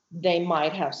 they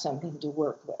might have something to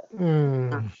work with.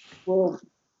 Well,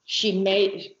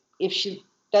 if she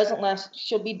doesn't last,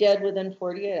 she'll be dead within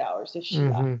 48 hours if she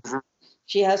lasts.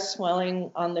 She has swelling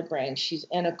on the brain. She's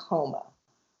in a coma.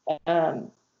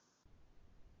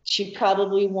 She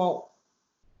probably won't.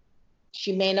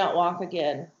 She may not walk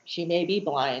again. She may be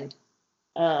blind.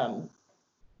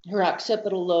 Her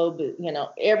occipital lobe,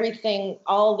 everything,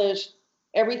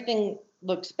 everything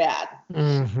looks bad.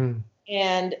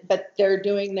 But they're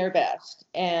doing their best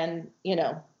and,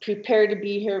 prepare to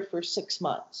be here for 6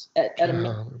 months at a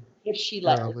minimum, if she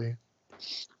lets it.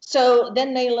 So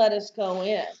then they let us go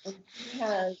in,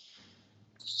 and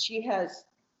she has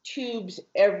tubes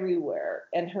everywhere,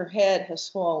 and her head has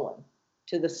swollen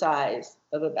to the size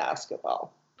of a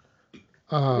basketball.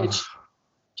 Which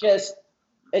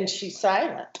and she's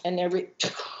silent, and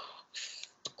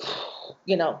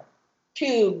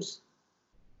tubes,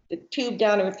 the tube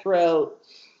down her throat,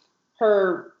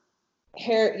 her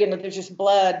hair, there's just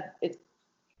blood.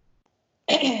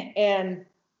 And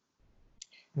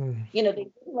they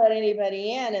didn't let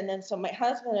anybody in. And then so my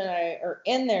husband and I are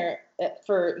in there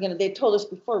for, they told us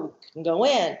before we can go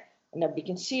in and nobody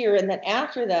can see her. And then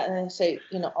after that, and they say,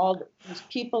 all these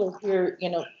people are here,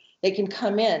 they can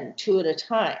come in 2 at a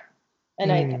time.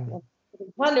 And I thought,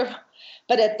 wonderful.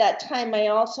 But at that time,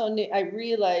 I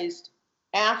realized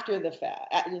after the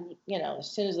fact,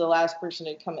 as soon as the last person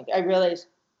had come in, I realized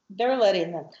they're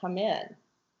letting them come in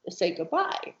to say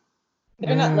goodbye.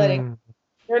 They're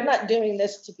not doing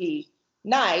this to be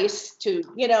nice to,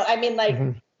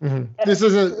 this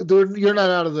isn't, you're not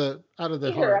out of the heart.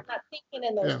 I'm not thinking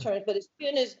in those terms, but as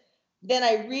soon as then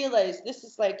I realized this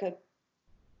is like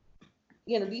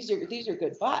these are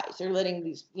goodbyes. They're letting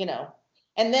these,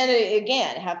 and then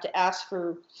again, have to ask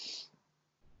for,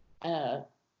 and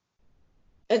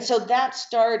so that's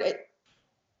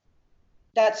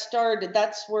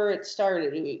where it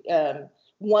started.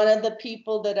 One of the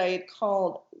people that I had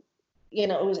called, it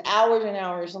was hours and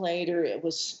hours later. It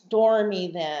was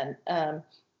stormy then.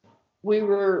 We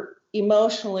were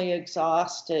emotionally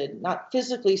exhausted, not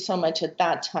physically so much at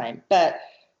that time, but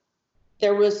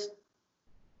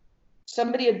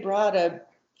somebody had brought a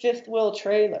fifth wheel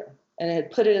trailer and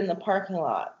had put it in the parking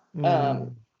lot.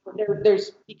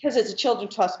 There's because it's a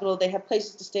children's hospital, they have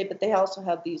places to stay, but they also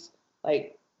have these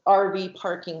like RV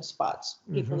parking spots,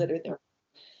 people that are there.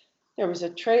 There was a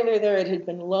trailer there. It had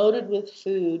been loaded with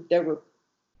food. There were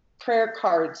prayer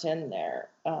cards in there.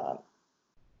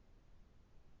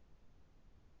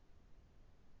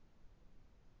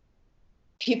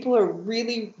 People are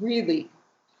really, really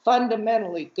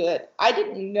fundamentally good. I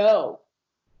didn't know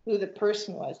who the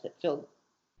person was that filled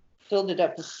it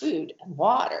up with food and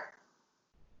water.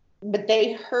 But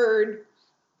they heard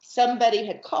somebody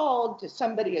had called to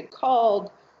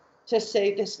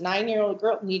say this 9-year-old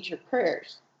girl needs your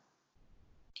prayers.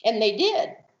 And they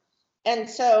did. And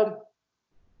so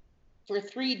for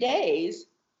 3 days,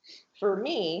 for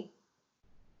me,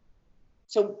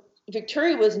 so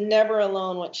Victoria was never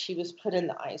alone when she was put in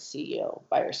the ICU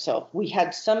by herself. We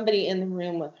had somebody in the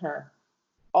room with her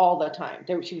all the time.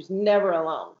 She was never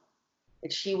alone.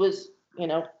 And she was,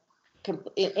 in a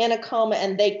coma,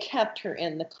 and they kept her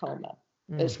in the coma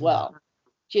as well.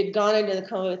 She had gone into the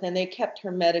coma, and they kept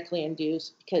her medically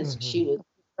induced because her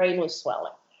brain was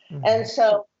swelling. And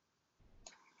so,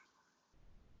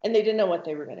 and they didn't know what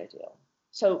they were going to do.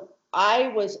 So I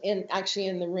was actually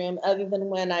in the room, other than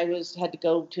when I had to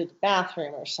go to the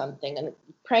bathroom or something, and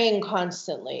praying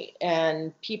constantly,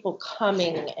 and people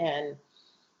coming and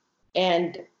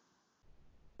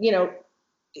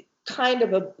kind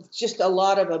of just a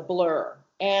lot of a blur.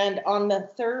 And on the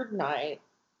third night,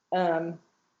 and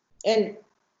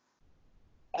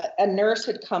a nurse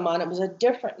had come on. It was a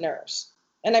different nurse.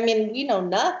 And I mean, we know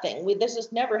nothing. This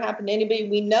has never happened to anybody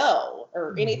we know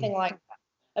or anything like that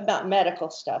about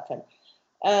medical stuff.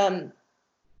 And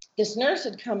this nurse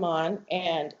had come on,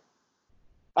 and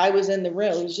I was in the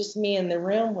room. It was just me in the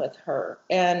room with her.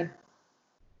 And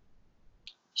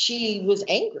she was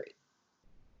angry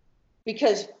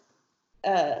because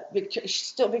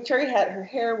Victoria had, her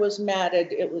hair was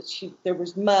matted. There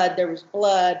was mud, there was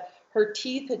blood. Her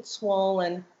teeth had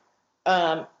swollen.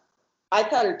 I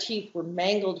thought her teeth were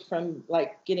mangled from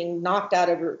like getting knocked out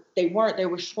of her. They weren't. They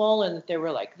were swollen. They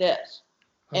were like this,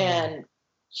 and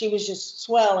she was just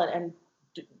swelling and,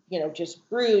 just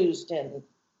bruised and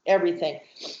everything.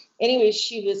 Anyway,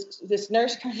 this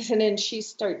nurse comes in and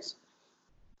she's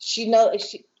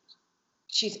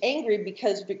angry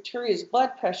because Victoria's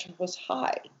blood pressure was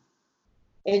high.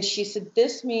 And she said,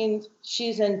 this means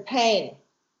she's in pain.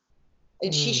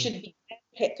 And she should be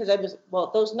medicated. Because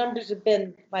those numbers have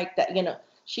been like that,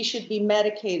 she should be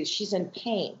medicated. She's in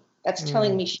pain. That's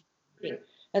telling me she's in pain.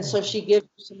 And so she gives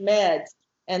her some meds,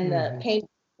 and the pain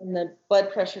and the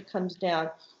blood pressure comes down.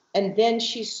 And then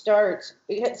she starts,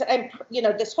 because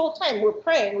this whole time we're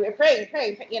praying,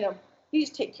 please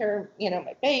take care of,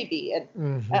 my baby.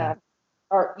 And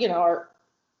our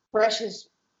precious,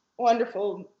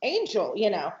 wonderful angel,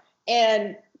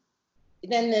 and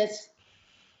then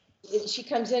she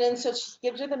comes in, and so she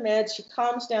gives her the meds, she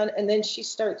calms down, and then she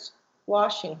starts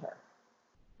washing her.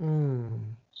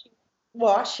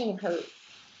 Washing her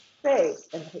face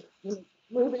and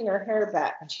moving her hair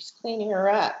back, and she's cleaning her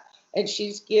up, and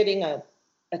she's getting a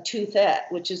toothette,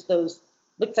 which is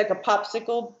looks like a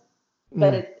popsicle,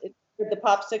 but it's the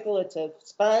popsicle, it's a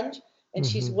sponge, and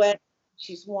she's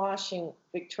washing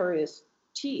Victoria's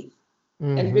teeth,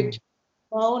 and Victoria's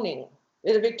moaning.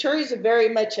 Victoria's very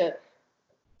much a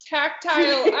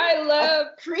tactile. I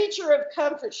love creature of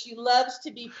comfort. She loves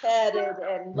to be petted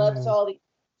and loves all these.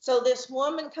 So this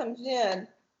woman comes in,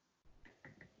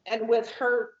 and with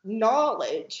her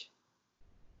knowledge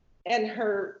and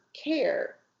her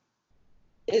care,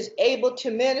 is able to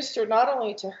minister not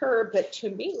only to her but to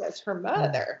me as her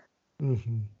mother.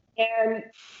 And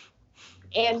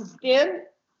then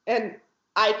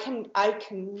I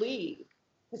can leave,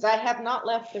 because I have not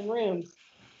left the room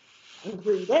in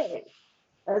 3 days,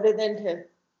 other than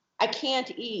I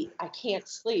can't eat, I can't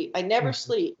sleep, I never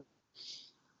sleep.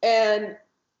 And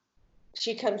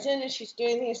she comes in and she's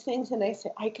doing these things, and I say,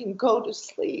 I can go to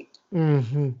sleep.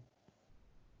 And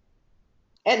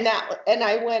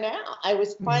I went out. I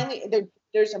was finally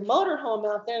there's a motorhome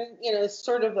out there, and, it's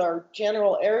sort of our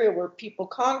general area where people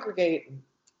congregate,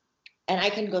 and I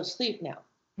can go sleep now.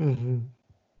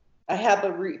 I have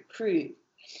a reprieve.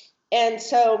 And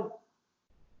so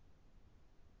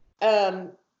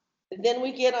then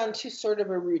we get onto sort of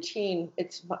a routine.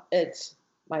 It's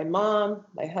my mom,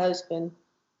 my husband,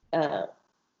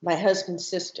 my husband's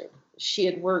sister. She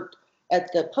had worked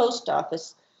at the post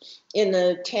office in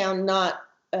the town not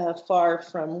far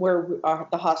from where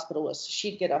the hospital was. So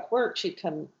she'd get off work, she'd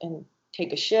come and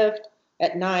take a shift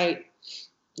at night,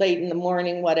 late in the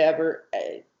morning, whatever,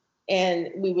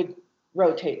 and we would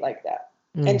rotate like that.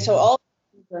 And so all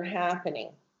things are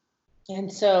happening.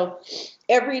 And so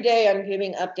every day I'm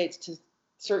giving updates to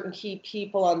certain key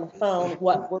people on the phone,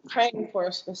 what we're praying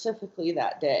for specifically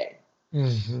that day.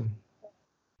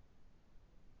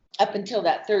 Up until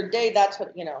that third day, that's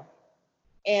what,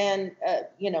 and,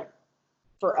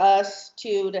 for us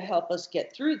to help us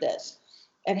get through this,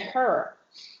 and her.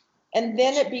 And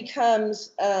then it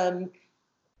becomes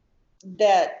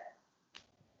that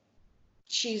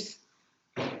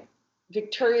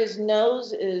Victoria's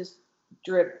nose is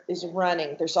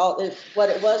running. What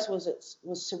it was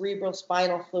cerebral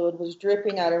spinal fluid was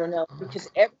dripping out of her nose, because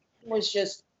everything was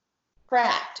just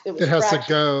cracked. It has to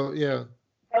go, yeah.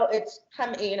 So it's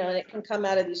come, and it can come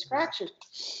out of these fractures.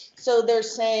 So they're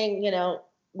saying,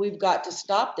 we've got to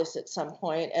stop this at some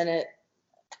point. And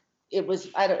it was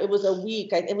a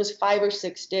week. It was 5 or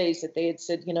 6 days that they had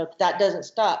said, if that doesn't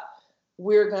stop,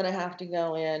 we're going to have to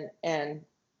go in and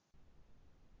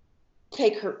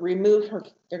remove her.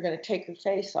 They're going to take her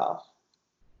face off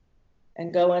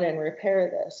and go in and repair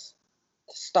this,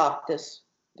 to stop this.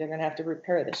 They're going to have to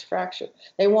repair this fracture.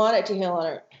 They want it to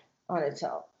heal on its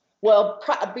own. Well,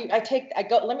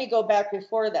 let me go back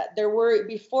before that.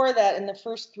 Before that, in the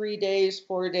first 3 days,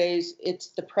 4 days, it's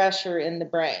the pressure in the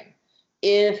brain.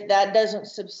 If that doesn't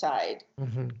subside,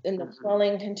 and the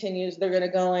swelling continues, they're going to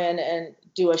go in and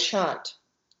do a shunt,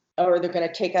 or they're going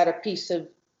to take out a piece of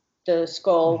the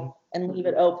skull and leave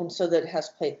it open so that it has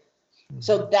play.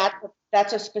 So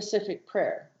that's a specific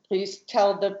prayer. Please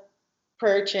tell the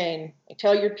prayer chain,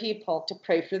 tell your people to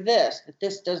pray for this, that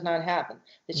this does not happen,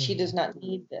 that she does not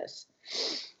need this.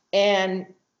 And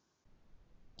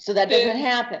so that doesn't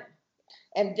happen.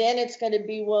 And then it's going to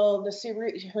be,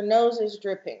 her nose is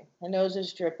dripping. Her nose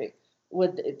is dripping.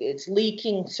 It's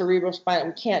leaking cerebral spinal.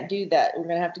 We can't do that. We're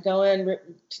going to have to go in,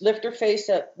 lift her face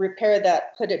up, repair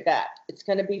that, put it back. It's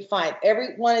going to be fine.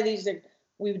 Every one of these that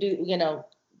we do,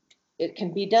 it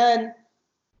can be done.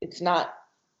 It's not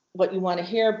what you want to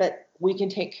hear, but we can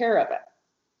take care of it.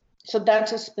 So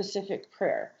that's a specific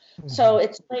prayer. So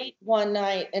it's late one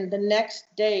night, and the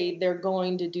next day they're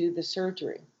going to do the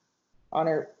surgery on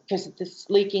her, because this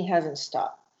leaking hasn't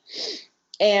stopped.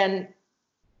 And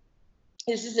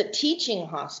this is a teaching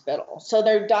hospital. So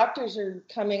their doctors are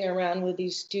coming around with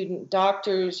these student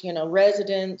doctors,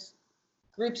 residents,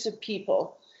 groups of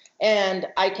people. And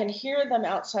I can hear them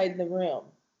outside the room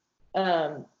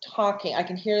talking. I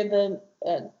can hear the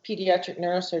pediatric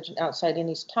neurosurgeon outside, and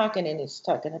he's talking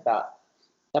about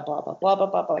the blah, blah, blah, blah,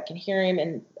 blah, blah. I can hear him,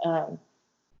 and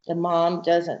the mom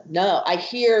doesn't know. I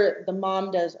hear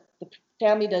the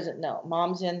family doesn't know.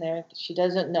 Mom's in there. She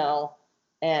doesn't know.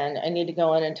 And I need to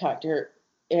go in and talk to her.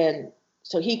 And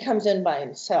so he comes in by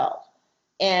himself,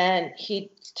 and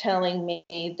he's telling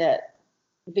me that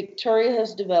Victoria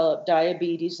has developed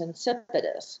diabetes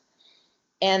insipidus.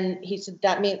 And he said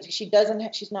that means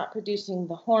she's not producing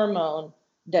the hormone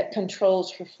that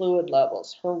controls her fluid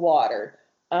levels, her water.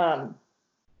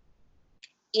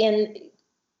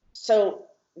 So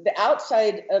the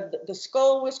outside of the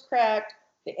skull was cracked.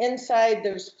 The inside,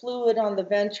 there's fluid on the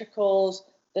ventricles.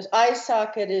 The eye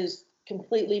socket is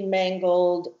completely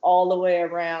mangled all the way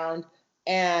around.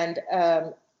 And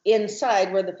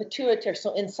inside where the pituitary,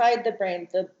 so inside the brain,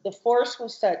 the force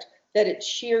was such that it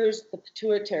shears the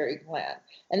pituitary gland.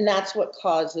 And that's what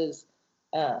causes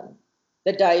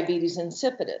the diabetes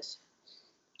insipidus.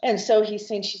 And so he's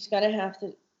saying she's going to have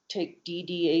to take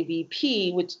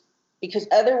DDAVP, because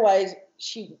otherwise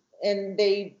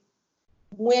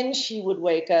when she would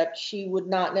wake up, she would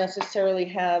not necessarily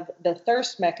have the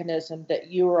thirst mechanism that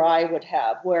you or I would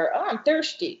have, where, I'm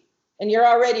thirsty. And you're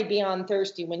already beyond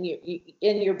thirsty when you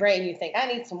in your brain, you think, I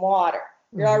need some water.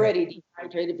 You're already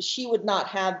dehydrated, but she would not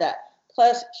have that.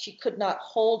 Plus, she could not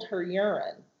hold her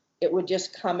urine. It would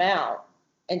just come out,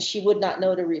 and she would not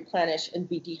know to replenish and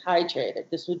be dehydrated.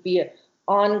 This would be an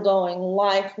ongoing,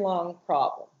 lifelong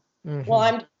problem. Well,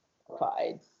 I'm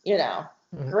terrified,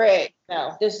 great.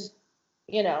 No, this is,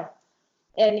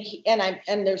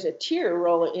 and there's a tear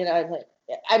rolling,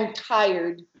 I'm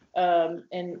tired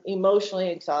and emotionally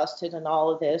exhausted and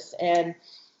all of this. And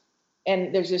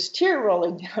there's this tear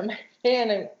rolling down my face,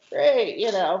 and I'm great,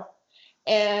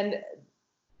 and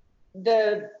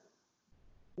the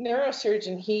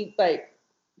neurosurgeon, he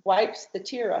wipes the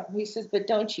tear off. He says, but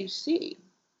don't you see?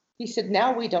 He said,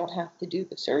 now we don't have to do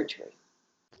the surgery.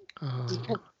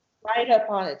 Because right up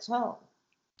on its own.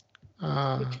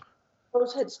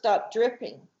 Rose had stopped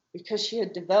dripping because she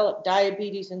had developed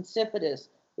diabetes insipidus,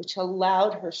 which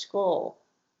allowed her skull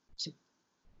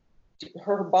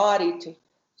her body to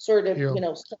sort of,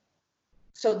 heal.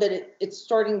 So that it's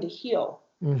starting to heal.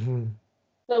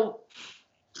 So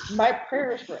my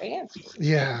prayers were answered.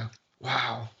 Yeah.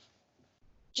 Wow.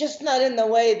 Just not in the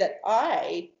way that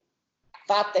I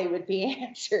thought they would be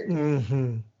answered.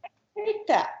 Take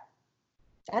that.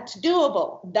 That's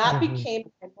doable. That became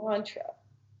my mantra.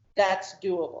 That's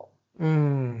doable.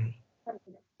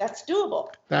 That's doable.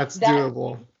 That's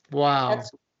doable. Wow.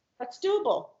 That's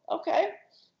doable. Okay.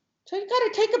 So you got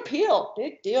to take a peel.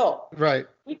 Big deal. Right.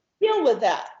 We deal with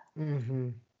that.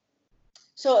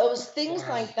 So it was things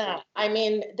like that. I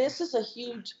mean, this is a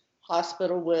huge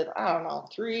hospital with, I don't know,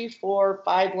 3, 4,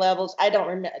 5 levels. I don't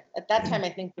remember. At that time, I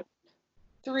think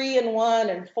 3 and 1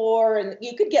 and 4, and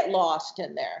you could get lost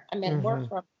in there. I mean,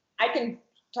 I can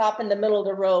stop in the middle of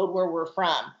the road where we're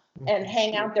from and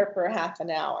hang out there for a half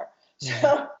an hour.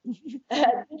 So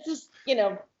this is,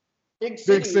 big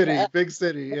city. Big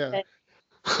city, yeah.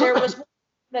 There was one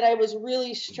that I was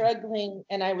really struggling,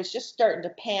 and I was just starting to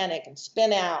panic and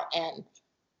spin out, and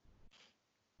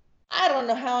I don't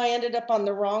know how I ended up on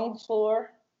the wrong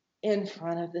floor in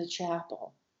front of the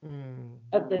chapel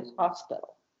of this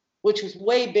hospital, which was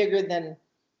way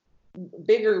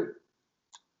bigger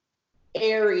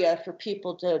area for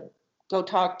people to go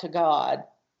talk to God,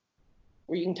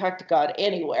 where you can talk to God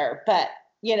anywhere. But,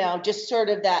 just sort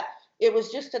of that, it was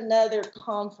just another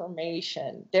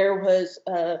confirmation. There was,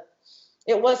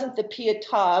 it wasn't the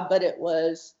Pietà, but it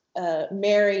was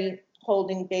Mary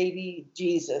holding baby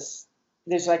Jesus.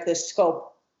 There's like this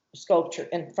sculpture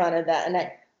in front of that.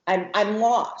 And I'm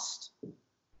lost,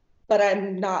 but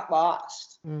I'm not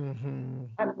lost. I'm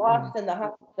lost in the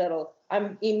hospital.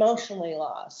 I'm emotionally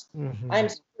lost. I'm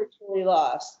spiritually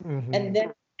lost. And then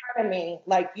in front of me,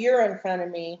 like you're in front of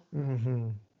me,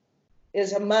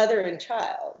 is a mother and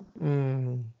child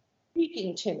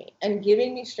speaking to me and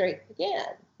giving me strength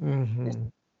again.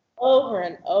 Over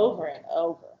and over and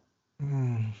over.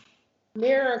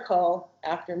 Miracle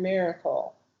after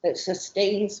miracle that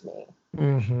sustains me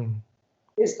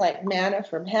is like manna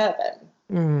from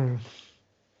heaven.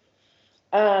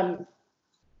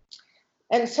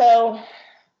 And so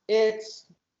it's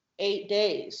 8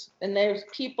 days, and there's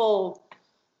people,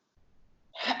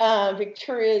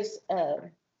 Victoria's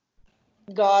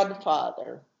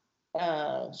godfather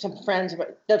some friends,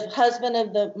 the husband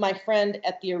of my friend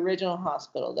at the original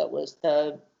hospital that was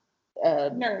the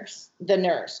Nurse.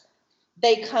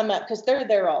 They come up because they're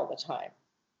there all the time.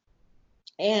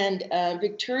 And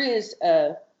Victoria's,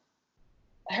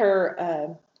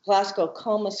 her Glasgow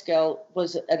Coma scale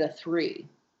was at a 3.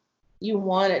 You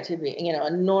want it to be, a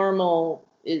normal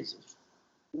is,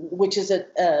 which is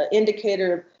a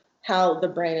indicator of how the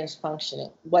brain is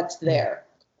functioning, what's there,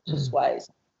 just wise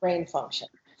brain function.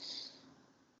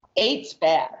 8's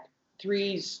bad,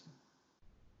 3's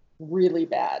really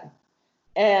bad.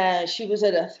 And she was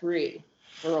at a 3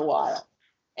 for a while.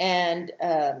 And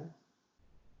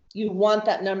you want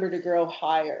that number to grow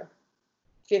higher.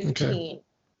 15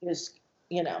 is,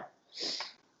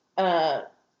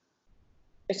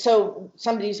 so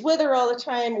somebody's with her all the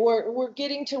time. We're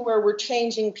getting to where we're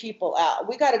changing people out.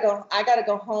 I got to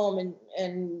go home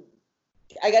and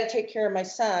I got to take care of my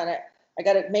son. I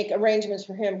got to make arrangements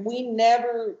for him.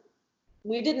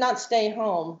 We did not stay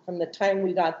home from the time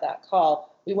we got that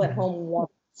call. We went home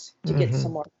once to get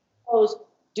some more clothes,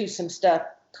 do some stuff,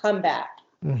 come back.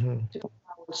 2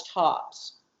 hours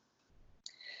tops.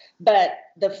 But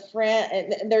the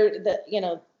friend,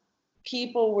 and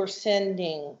people were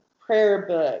sending prayer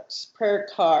books, prayer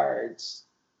cards,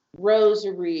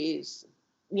 rosaries,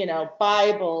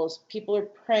 Bibles. People are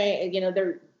praying.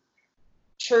 Their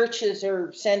churches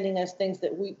are sending us things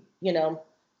that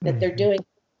that they're doing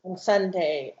on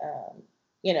Sunday.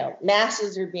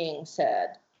 Masses are being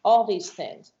said. All these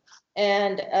things,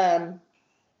 and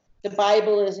the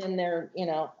Bible is in there.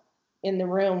 In the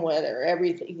room with her.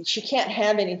 Everything. She can't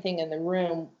have anything in the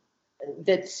room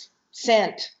that's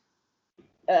sent.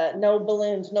 No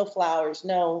balloons, no flowers,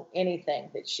 no anything.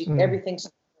 Everything's.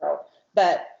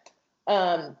 But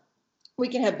we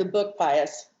can have the book by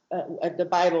us, the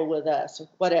Bible with us, or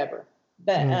whatever.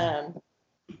 But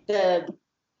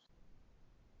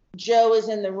Joe is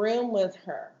in the room with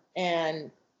her, and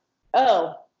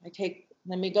let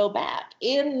me go back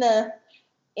in the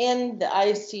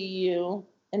ICU.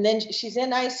 And then she's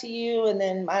in ICU, and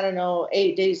then, I don't know,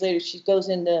 8 days later, she goes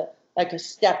into like a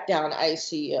step-down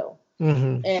ICU.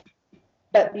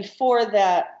 But before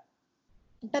that,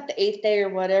 about the 8th day or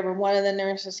whatever, one of the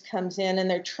nurses comes in, and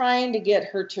they're trying to get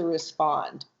her to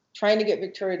respond, trying to get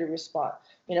Victoria to respond.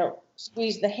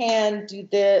 Squeeze the hand, do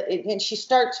this, and she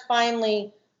starts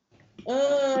finally,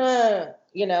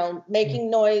 making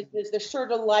noises. They're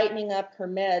sort of lightening up her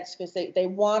meds because they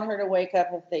want her to wake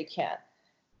up if they can.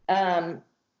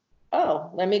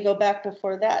 Let me go back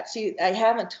before that. See, I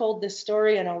haven't told this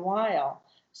story in a while.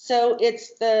 So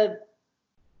it's the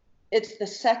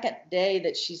second day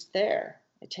that she's there.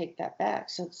 I take that back.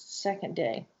 So it's the second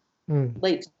day,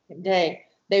 late second day.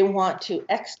 They want to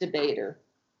extubate her.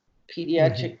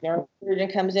 Pediatric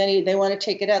neurosurgeon comes in. They want to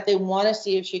take it out. They want to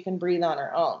see if she can breathe on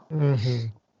her own.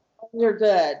 You're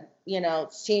good.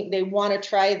 They want to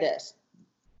try this.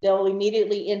 They'll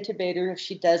immediately intubate her if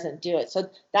she doesn't do it.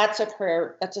 So that's a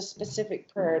prayer. That's a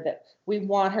specific prayer that we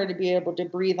want her to be able to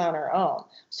breathe on her own.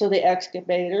 So they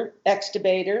extubate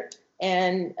her,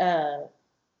 and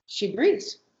she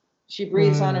breathes. She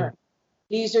breathes on her.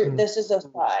 This is a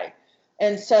sigh.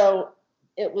 And so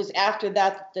it was after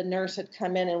that the nurse had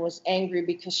come in and was angry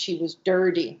because she was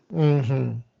dirty.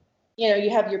 You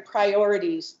have your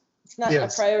priorities. It's not a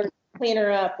priority to clean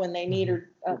her up when they need her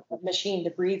a machine to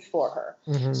breathe for her.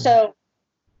 So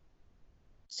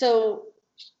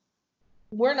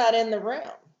we're not in the room.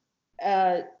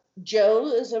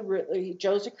 Joe's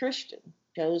a Christian.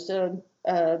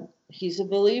 He's a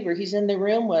believer. He's in the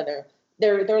room with her.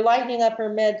 They're lightening up her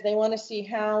meds. They want to see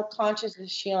how conscious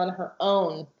is she on her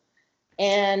own.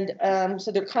 And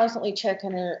so they're constantly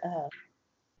checking her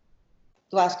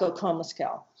Glasgow Coma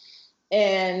scale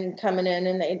and coming in,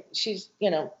 and she's,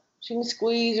 she can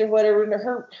squeeze or whatever.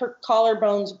 Her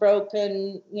collarbone's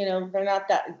broken. They're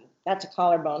not that's a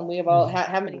collarbone. We have all,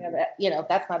 how many of that?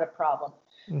 That's not a problem.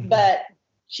 But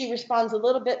she responds a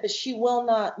little bit, but she will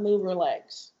not move her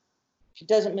legs. She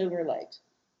doesn't move her legs.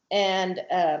 And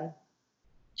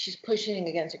she's pushing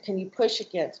against it. Can you push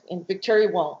against? And Victoria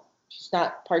won't. She's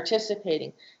not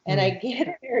participating. And I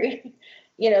get very,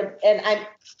 and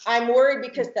I'm worried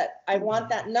because I want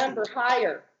that number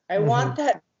higher. I want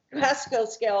that Glasgow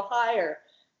scale higher.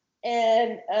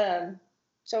 And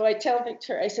so I tell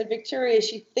Victoria, I said, Victoria,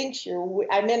 she thinks you're weak.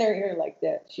 I'm in her ear like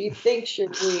that. She thinks you're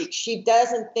weak. She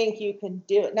doesn't think you can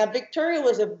do it. Now, Victoria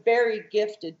was a very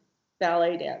gifted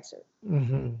ballet dancer.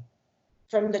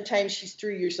 From the time she's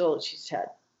 3 years old, she's had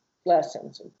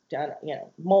lessons and done,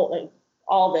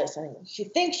 all this. I mean, she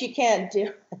thinks she can't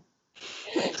do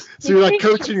it. So you're like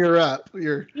coaching her up.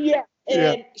 Yeah.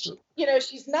 Yeah. And she,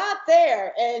 she's not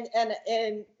there. And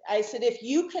I said, if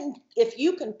you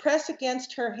can press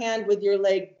against her hand with your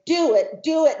leg, do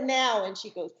it now. And she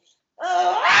goes,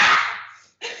 oh,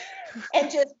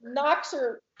 and just knocks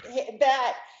her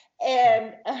back.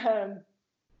 And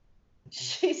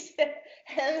she said,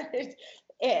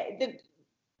 and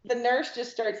the nurse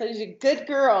just starts saying, good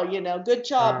girl, good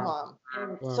job, Mom.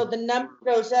 And so the number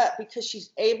goes up because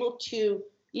she's able to,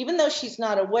 even though she's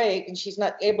not awake and she's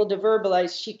not able to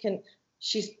verbalize,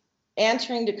 she's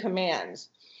answering to commands.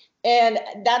 And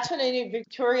that's when I knew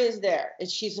Victoria's there. And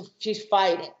she's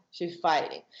fighting. She's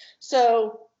fighting.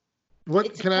 So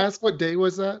can I ask what day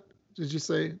was that? Was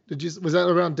that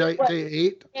around day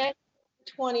 8?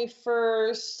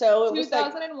 21st. So it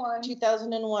 2001. was like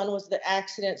 2001 was the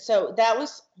accident. So that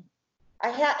was, I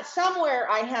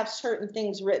have certain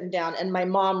things written down, and my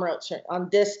mom wrote on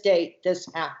this date, this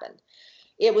happened.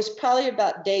 It was probably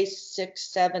about day 6,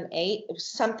 7, 8. It was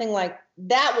something like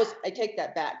that. I take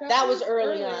that back. That was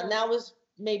early on. That was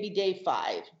maybe day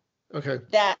 5. Okay.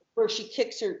 That where she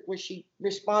kicks her, where she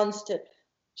responds to,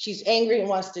 she's angry and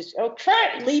wants to,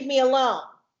 okay, leave me alone.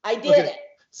 I did it.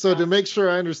 So to make sure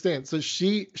I understand, so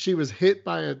she was hit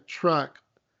by a truck,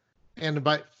 and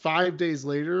about 5 days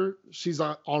later, she's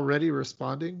already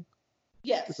responding?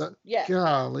 Yes. Yes.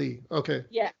 Golly. Okay.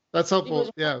 Yeah. That's helpful.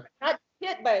 Not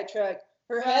hit by a truck.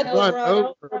 Her head was run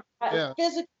over. Yeah.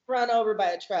 Physically run over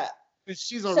by a truck. But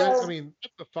she's already,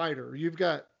 that's a fighter. You've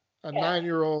got a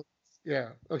 9-year-old. Yeah.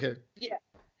 Okay. Yeah.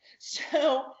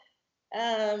 So,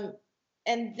 and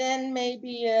then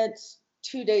maybe it's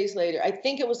 2 days later. I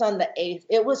think it was on the 8th.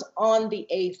 It was on the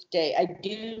 8th day. I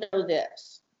do know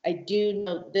this. I do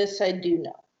know.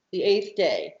 The 8th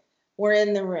day, we're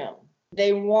in the room.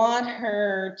 They want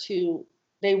her to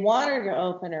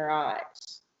open her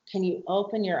eyes. Can you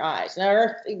open your eyes? Now,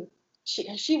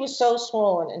 she was so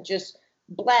swollen and just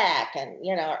black, and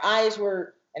her eyes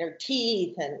were, and her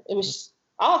teeth, and it was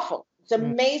awful. It's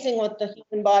amazing what the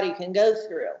human body can go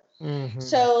through. Mm-hmm.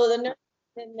 So the nurse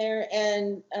is in there,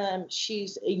 and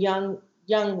she's a young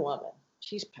woman.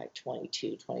 She's probably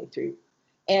 22, 23,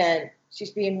 and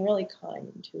she's being really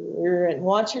kind to her and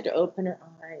wants her to open her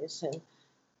eyes,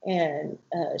 and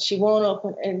she won't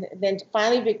open. And then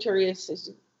finally Victoria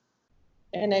says,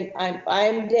 and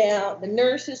I'm down. The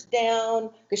nurse is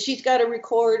down because she's got to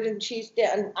record, and she's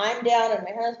down. I'm down, and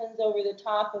my husband's over the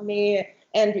top of me,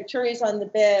 and Victoria's on the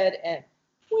bed. And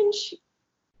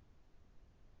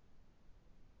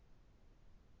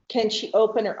can she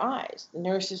open her eyes? The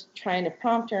nurse is trying to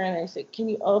prompt her, and I said, "Can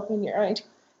you open your eyes?"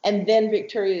 And then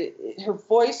Victoria, her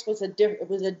voice was a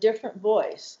different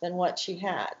voice than what she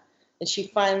had, and she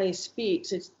finally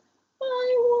speaks. It's,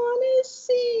 "I want to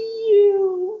see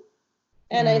you."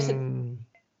 And I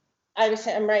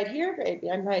said, "I'm right here, baby.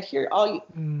 I'm right here.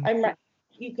 I'm right.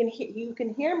 You can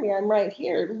hear me. I'm right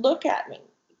here. Look at me.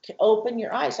 Open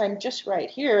your eyes. I'm just right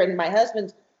here." And my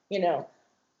husband's,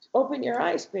 "Open your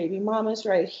eyes, baby. Mama's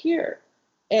right here.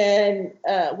 And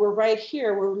we're right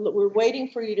here. We're waiting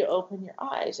for you to open your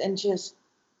eyes." And just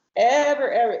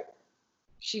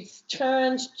she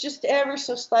turns just ever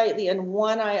so slightly, and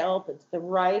one eye opens. The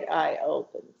right eye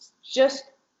opens.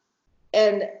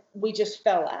 And we just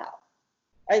fell out.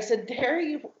 I said, there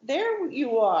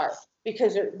you are.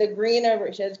 Because the green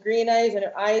she has green eyes, and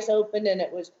her eyes opened, and it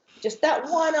was just that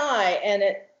one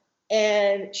eye,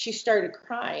 and she started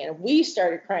crying, and we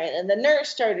started crying, and the nurse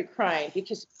started crying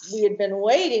because we had been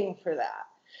waiting for that.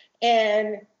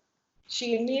 And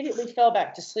she immediately fell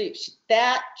back to sleep.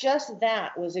 That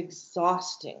was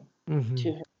exhausting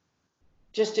to her.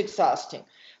 Just exhausting.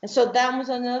 And so that was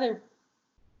another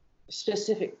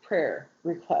specific prayer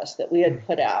request that we had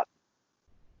put out.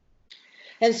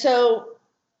 And so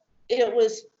it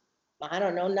was, I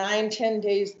don't know, 9-10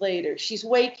 days later. She's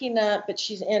waking up, but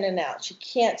she's in and out. She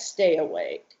can't stay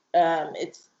awake.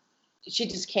 She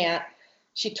just can't.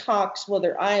 She talks with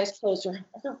her eyes closed. Her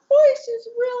voice is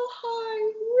real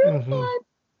high.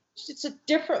 It's a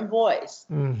different voice.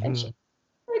 And she's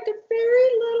like a very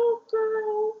little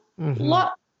girl, a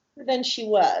lot older than she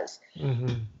was.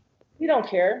 We don't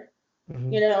care.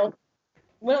 We don't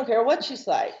care what she's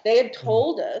like. They had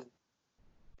told us.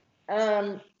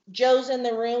 Joe's in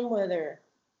the room with her.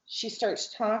 She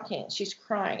starts talking. She's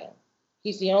crying.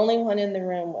 He's the only one in the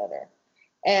room with her.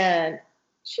 And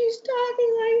she's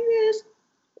talking like this.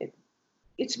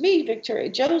 It's me,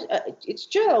 Victoria. It's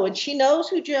Joe, and she knows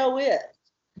who Joe is.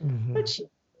 But she's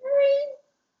very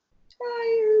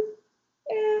tired.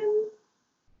 And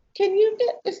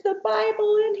is the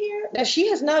Bible in here? Now, she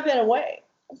has not been away.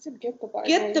 I said, get the Bible.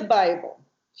 Get the Bible.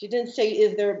 She didn't say,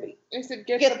 is there a Bible? I said,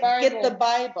 get the Bible. Get the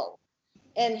Bible.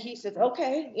 And he says,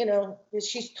 okay,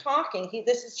 she's talking.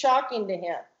 This is shocking to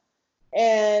him.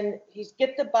 And he's,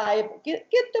 get the Bible, get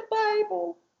the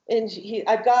Bible. And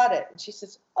I got it. And she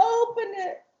says, open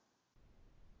it.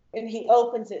 And he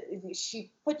opens it. And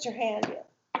she puts her hand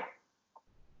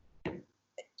in.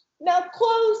 Now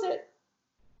close it.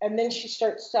 And then she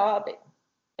starts sobbing.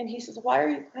 And he says, why are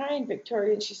you crying,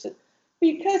 Victoria? And she said,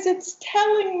 because it's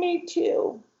telling me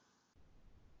to.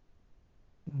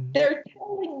 They're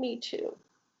telling me to.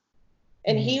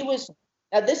 And he's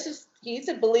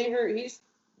a believer. He's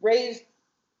raised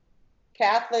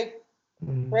Catholic,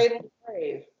 cradle to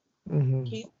grave.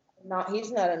 He's not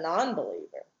a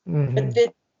non-believer.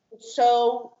 But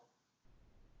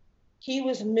he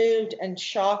was moved and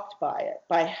shocked by it,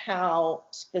 by how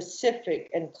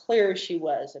specific and clear she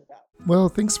was about it. Well,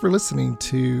 thanks for listening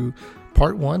to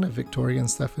part 1 of Victoria and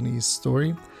Stephanie's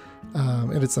story.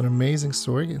 And it's an amazing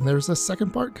story, and there's a second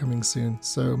part coming soon.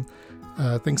 So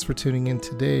thanks for tuning in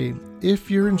today. If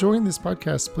you're enjoying this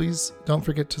podcast, please don't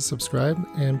forget to subscribe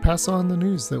and pass on the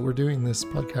news that we're doing this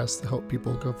podcast to help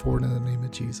people go forward in the name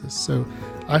of Jesus. So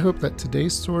I hope that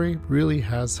today's story really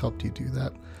has helped you do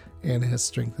that and has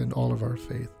strengthened all of our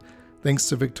faith. Thanks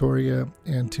to Victoria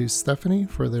and to Stephanie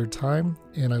for their time,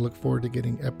 and I look forward to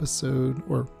getting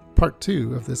part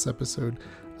 2 of this episode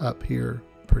up here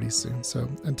pretty soon. So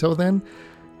until then,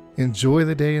 enjoy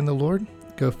the day in the Lord.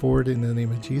 Go forward in the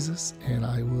name of Jesus, and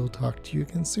I will talk to you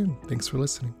again soon. Thanks for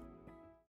listening.